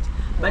also a lot.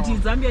 But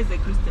Zambia is a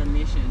Christian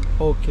nation.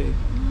 Okay.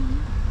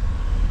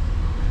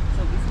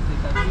 So this is the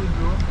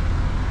cathedral.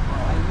 I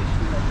wish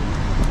we had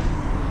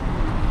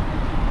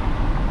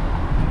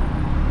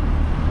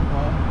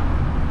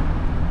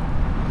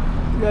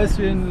Yes,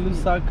 we're in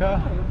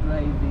Lusaka.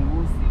 driving.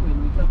 We'll see when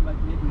we come back.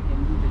 Maybe we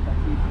can do the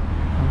cathedral.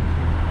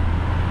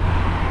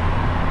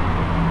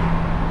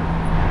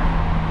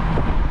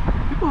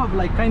 People have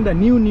like kind of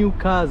new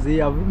cars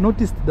here. I've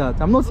noticed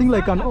that. I'm not seeing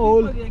like an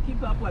old. They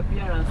keep up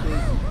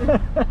appearances.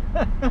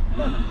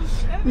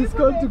 It's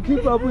called to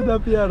keep up with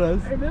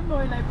appearance. I remember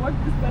when I bought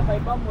this car, my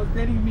mom was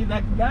telling me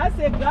that gas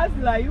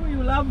like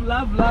you love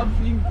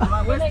things,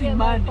 wasting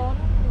money.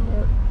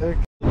 Okay.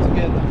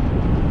 Together.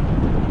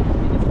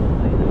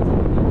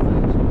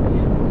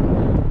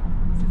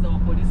 This is our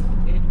police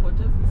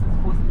headquarters. This is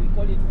force, we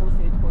call it force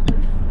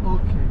headquarters.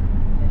 Okay.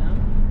 Yeah.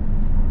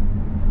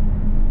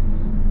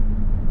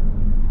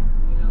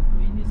 We have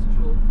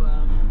Ministry of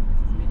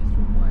Ministry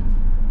of what?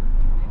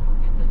 I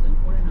forget that, and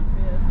Foreign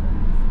Affairs, and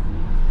this is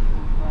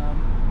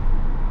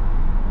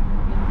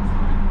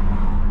Ministry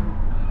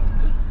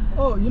of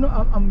Oh, you know,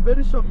 I'm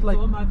very shocked. Like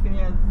Home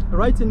Affairs.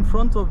 right in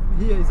front of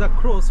here is a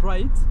cross,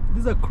 right?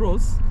 This is a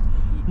cross.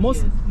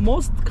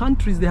 Most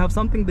countries they have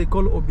something they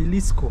call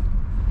obelisco.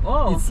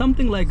 Oh, It's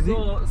something like this.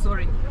 so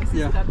sorry. This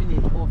Yeah. is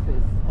Cabinet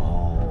Office.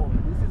 Oh,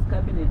 This is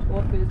Cabinet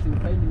Office. You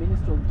find the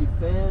Minister of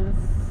Defense.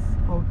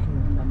 okay.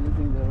 And I'm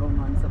using the wrong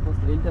one.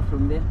 Supposed to enter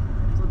from there.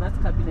 So that's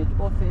Cabinet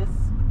Office.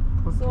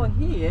 So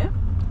here.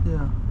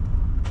 Yeah.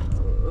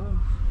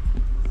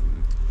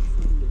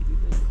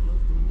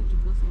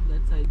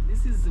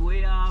 This is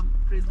where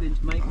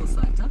President Michael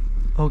Sata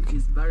Okay.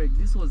 is buried.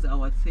 This was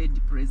our third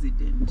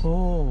president.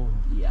 Oh.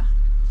 Yeah,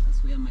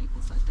 that's where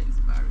Michael Sata is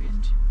buried.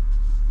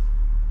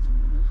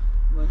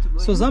 You want to go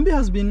So in?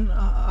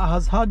 Zambia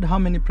has had how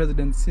many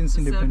presidents since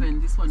independence?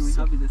 7. This one we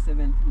have is the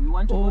 7th. We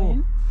want to go Oh.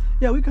 in?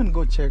 Yeah, we can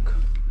go check. Let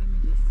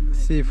me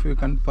just See if we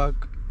can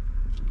park.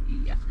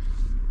 Yeah.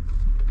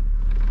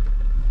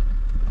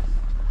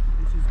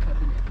 This is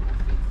Cabinet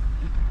Office.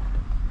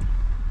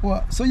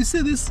 Well, so you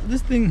see this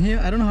thing here,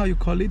 I don't know how you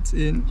call it,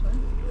 in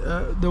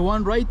the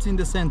one right in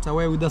the center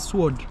where with the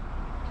sword.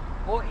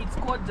 Oh, it's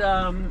called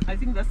I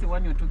think that's the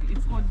one you're talking.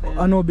 It's called the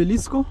An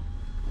obelisco.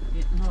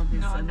 yeah, no,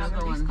 there's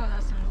another one.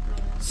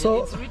 So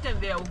Yeah, it's written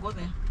there. We'll go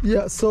there.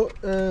 yeah, so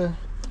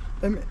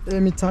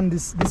let me turn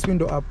this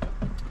window up.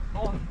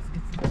 Oh,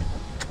 it's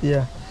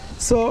Yeah.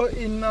 So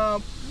in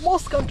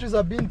most countries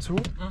I've been to,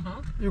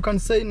 you can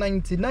say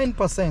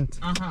 99%.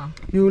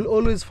 You will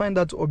always find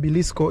that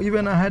obelisco.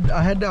 Even I had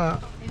a.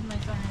 It's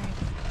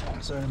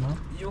masonry. Sorry, ma'am.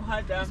 You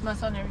had It's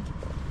masonry.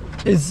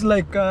 It's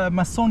like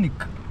Masonic.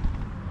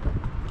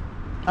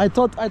 I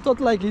thought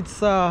like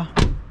it's. I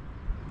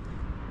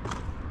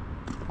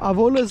I've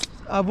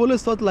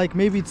always thought like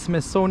maybe it's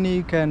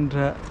Masonic and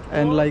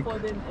like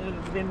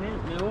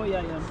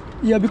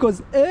yeah,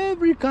 because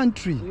every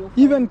country,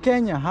 even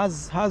Kenya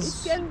has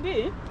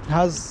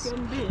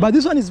but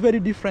this one is very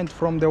different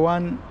from the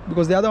one,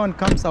 because the other one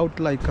comes out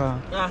like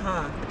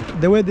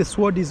the way the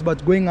sword is,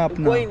 but going up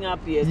now. Going up,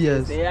 yes.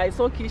 Yes. I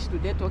saw Kish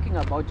today talking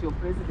about your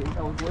president.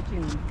 I was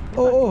watching.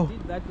 Oh. He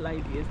did that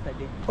live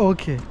yesterday.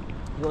 Okay.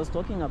 He was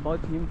talking about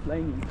him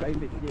flying in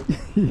private jet.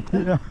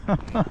 Yeah.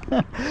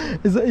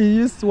 He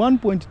used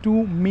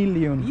 1.2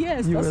 million.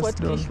 Yes, US that's what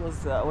dollars. Kish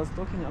was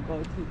talking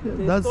about.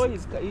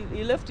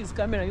 He left his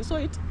camera. You saw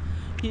it?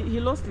 He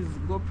lost his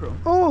GoPro.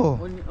 Oh.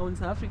 On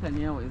South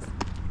African Airways.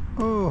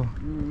 Oh.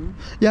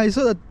 Yeah, I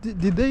saw that.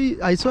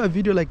 I saw a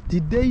video like,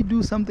 did they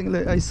do something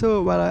like, I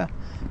saw, but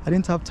I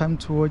didn't have time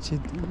to watch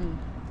it.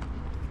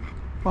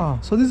 Wow,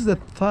 so this is the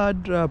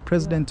third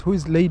president who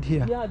is laid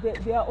here. Yeah,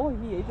 they are all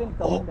here. Even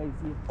Kawanda is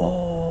here.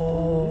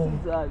 Oh.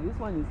 This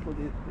one is for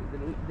the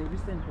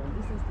recent one.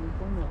 This is the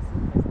one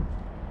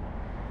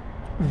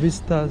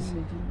Vistas.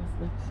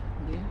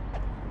 They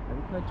are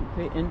required to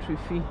pay entry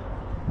fee.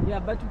 Yeah,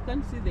 but you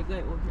can't see the guy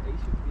over there. He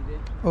should be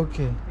there.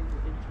 Okay.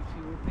 Entry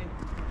fee will pay.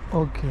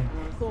 Okay.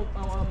 So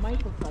our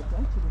Michael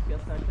Sata, the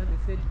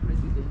third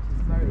president,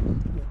 is married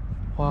here.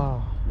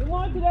 Wow. You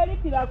want to let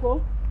it,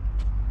 Pilako?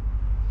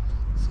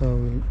 So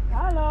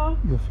hello.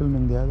 You're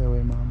filming the other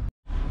way, mom.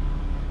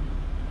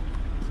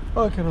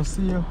 Okay, I'll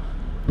see you.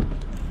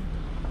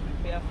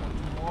 Prepare for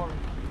tomorrow.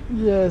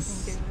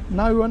 Yes. Okay.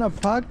 Now we wanna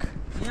pack.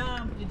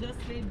 Yeah, you just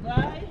say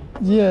bye.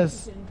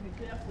 Yes. You can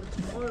prepare for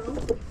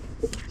tomorrow.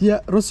 Yeah,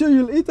 Rocio,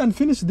 you'll eat and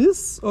finish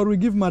this, or we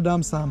give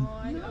Madame some? No,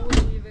 I will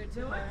leave it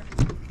to her.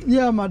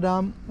 Yeah,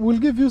 Madame, we'll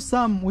give you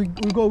some. We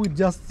go with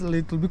just a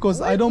little,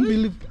 because I don't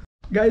believe.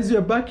 Guys, we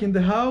are back in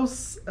the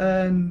house,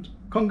 and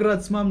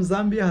congrats, Mom.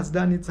 Zambia has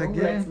done it again.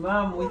 Congrats,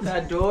 Mom, with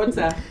her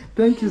daughter.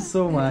 Thank you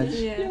so much.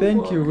 Yeah.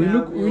 Thank you. We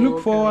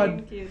look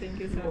forward. Thank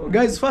you so much.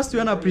 Guys, first we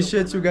wanna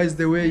appreciate you guys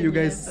the way you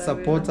guys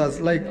support us.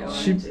 Like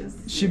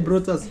she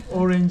brought us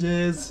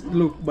oranges.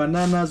 Look,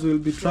 bananas. We'll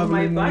be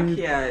traveling from my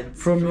backyard.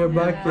 From your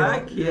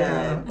backyard.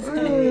 Yeah.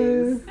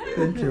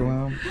 Thank you,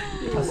 Mom.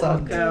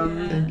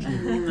 Welcome. Thank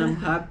you. I'm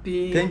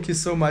happy. Thank you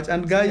so much.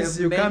 And guys,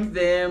 you can't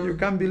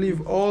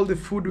believe all the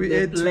food we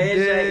ate today.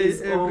 The pleasure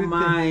is all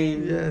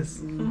mine.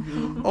 Yes.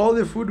 All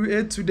the food we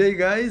ate today,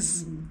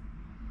 guys.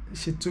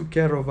 She took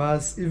care of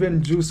us.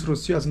 Even juice,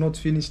 Rocio has not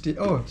finished it.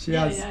 Oh, she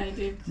has. Yeah, I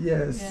did.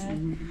 Yes. Yeah.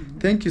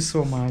 Thank you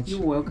so much. You're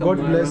welcome. God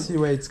bless you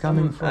where it's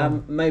coming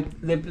from.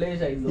 The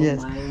pleasure is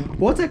all mine.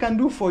 What I can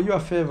do for you a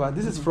favor,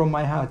 this is from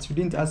my heart. You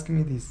didn't ask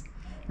me this.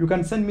 You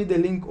can send me the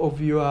link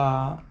of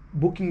your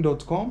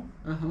booking.com.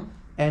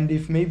 And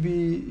if maybe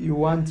you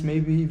want,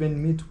 maybe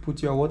even me to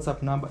put your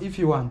WhatsApp number, if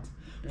you want.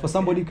 For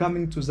somebody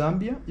coming to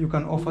Zambia, you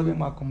can offer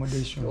them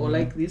accommodation. Or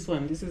like this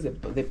one, this is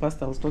the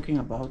pastor I was talking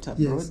about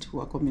abroad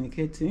who are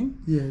communicating.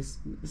 Yes.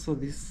 So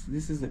this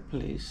is the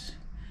place.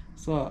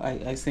 So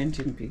I sent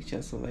him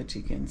pictures so that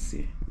he can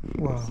see.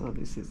 Wow. So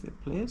this is the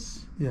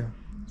place. Yeah.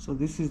 So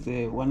this is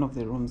the one of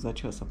the rooms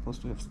that you're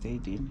supposed to have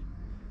stayed in.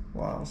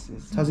 Wow.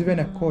 It has even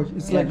a coach.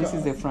 It's like this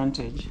is the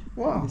frontage.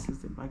 Wow. This is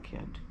the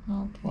backyard.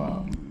 Okay.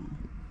 Wow.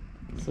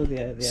 So they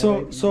are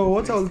so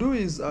what I'll do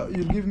is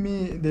you'll give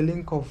me the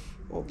link of,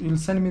 you'll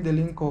send me the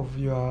link of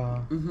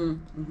your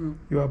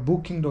your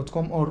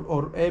booking.com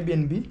or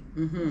Airbnb.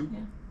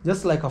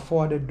 Just like a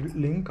forwarded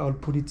link. I'll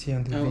put it here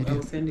in the video.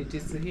 I'll send it.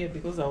 It's here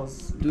because I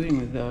was doing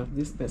with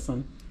this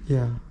person.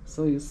 Yeah.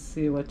 So you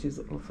see what is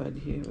offered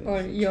here.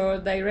 Or your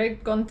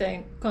direct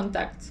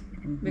contact.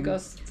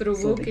 Because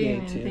through booking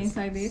and things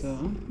like this.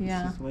 So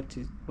yeah. This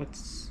is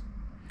what's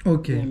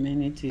okay. The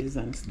amenities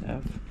and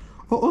stuff.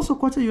 Oh, also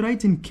Kwacha, you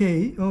write in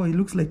K. Oh, it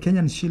looks like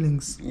Kenyan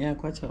shillings. Yeah,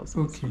 Kwacha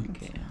also. Okay.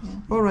 Yeah.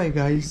 All right,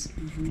 guys.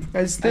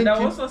 Guys, thank you.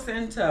 And I also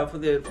sent for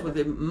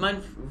the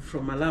man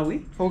from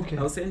Malawi. Okay.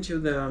 I'll send you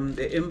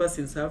the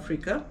embassy in South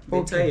Africa,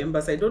 the Thai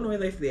embassy. I don't know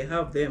whether if they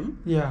have them.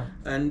 Yeah.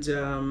 And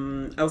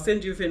I'll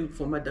send you even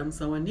for Madam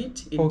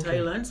Sawanit in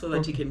Thailand so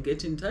that he can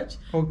get in touch.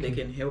 Okay. They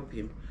can help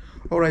him.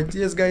 All right.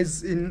 Yes,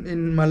 guys.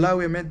 In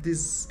Malawi, I met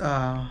this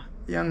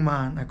young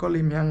man. I call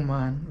him young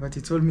man, but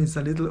he told me it's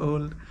a little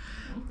old.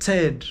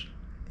 Ted.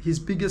 His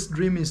biggest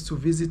dream is to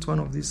visit one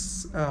of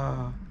these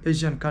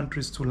Asian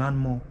countries to learn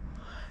more,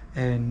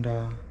 and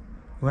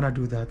when I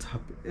do that,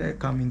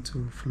 coming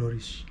to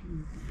flourish.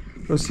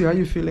 Rosie, how are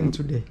you feeling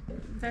today?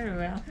 Very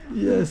well.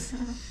 Yes.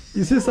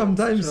 You see,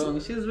 sometimes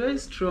she's very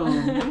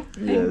strong.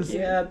 Yes.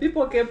 Yeah,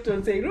 people kept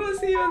on saying,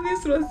 Rosie,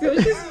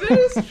 Rosie, she's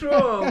very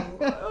strong.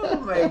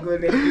 Oh my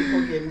goodness,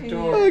 people can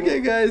talk. Okay,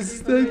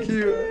 guys, thank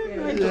you.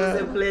 It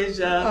was a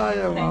pleasure.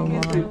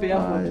 Prepare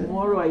for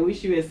tomorrow. I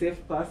wish you a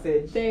safe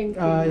passage. Thank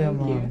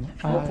you.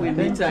 Hope we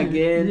meet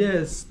again.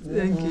 Yes,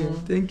 thank you.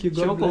 Tk you.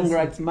 God Show bless.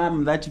 Congrats,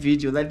 Mom, that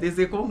video. That there's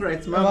a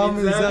congrats, Mom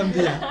in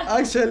Zambia.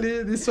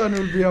 Actually, this one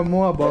will be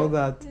more about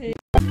that.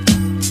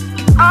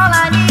 All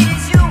I need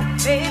is you,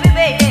 baby,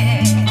 baby.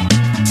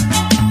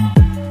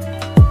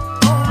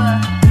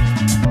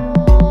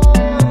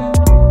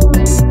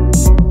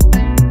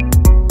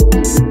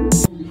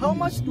 How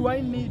much do do I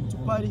need to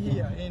party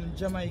here in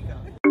Jamaica?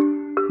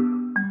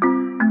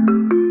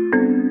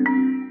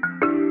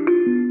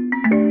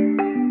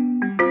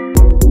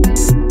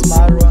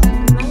 Marwa.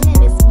 My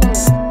name is Mo.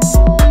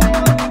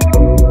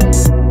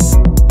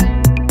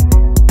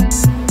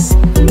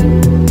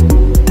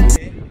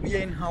 Okay, we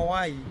are in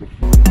Hawaii.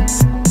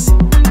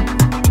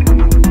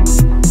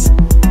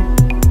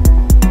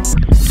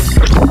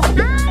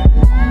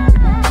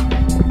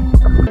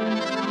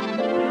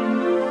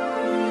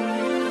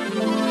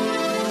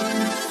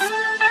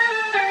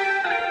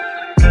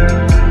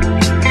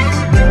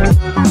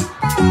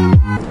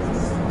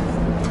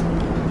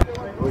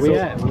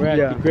 We're at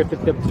the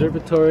Griffith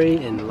Observatory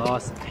in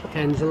Los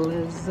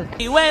Angeles.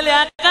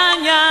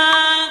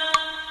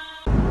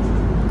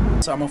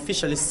 So I'm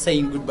officially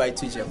saying goodbye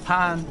to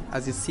Japan.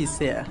 As you see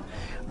here,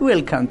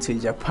 welcome to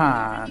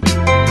Japan.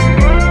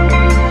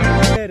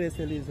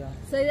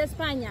 Soy de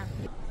España.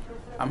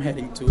 I'm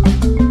heading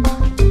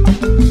to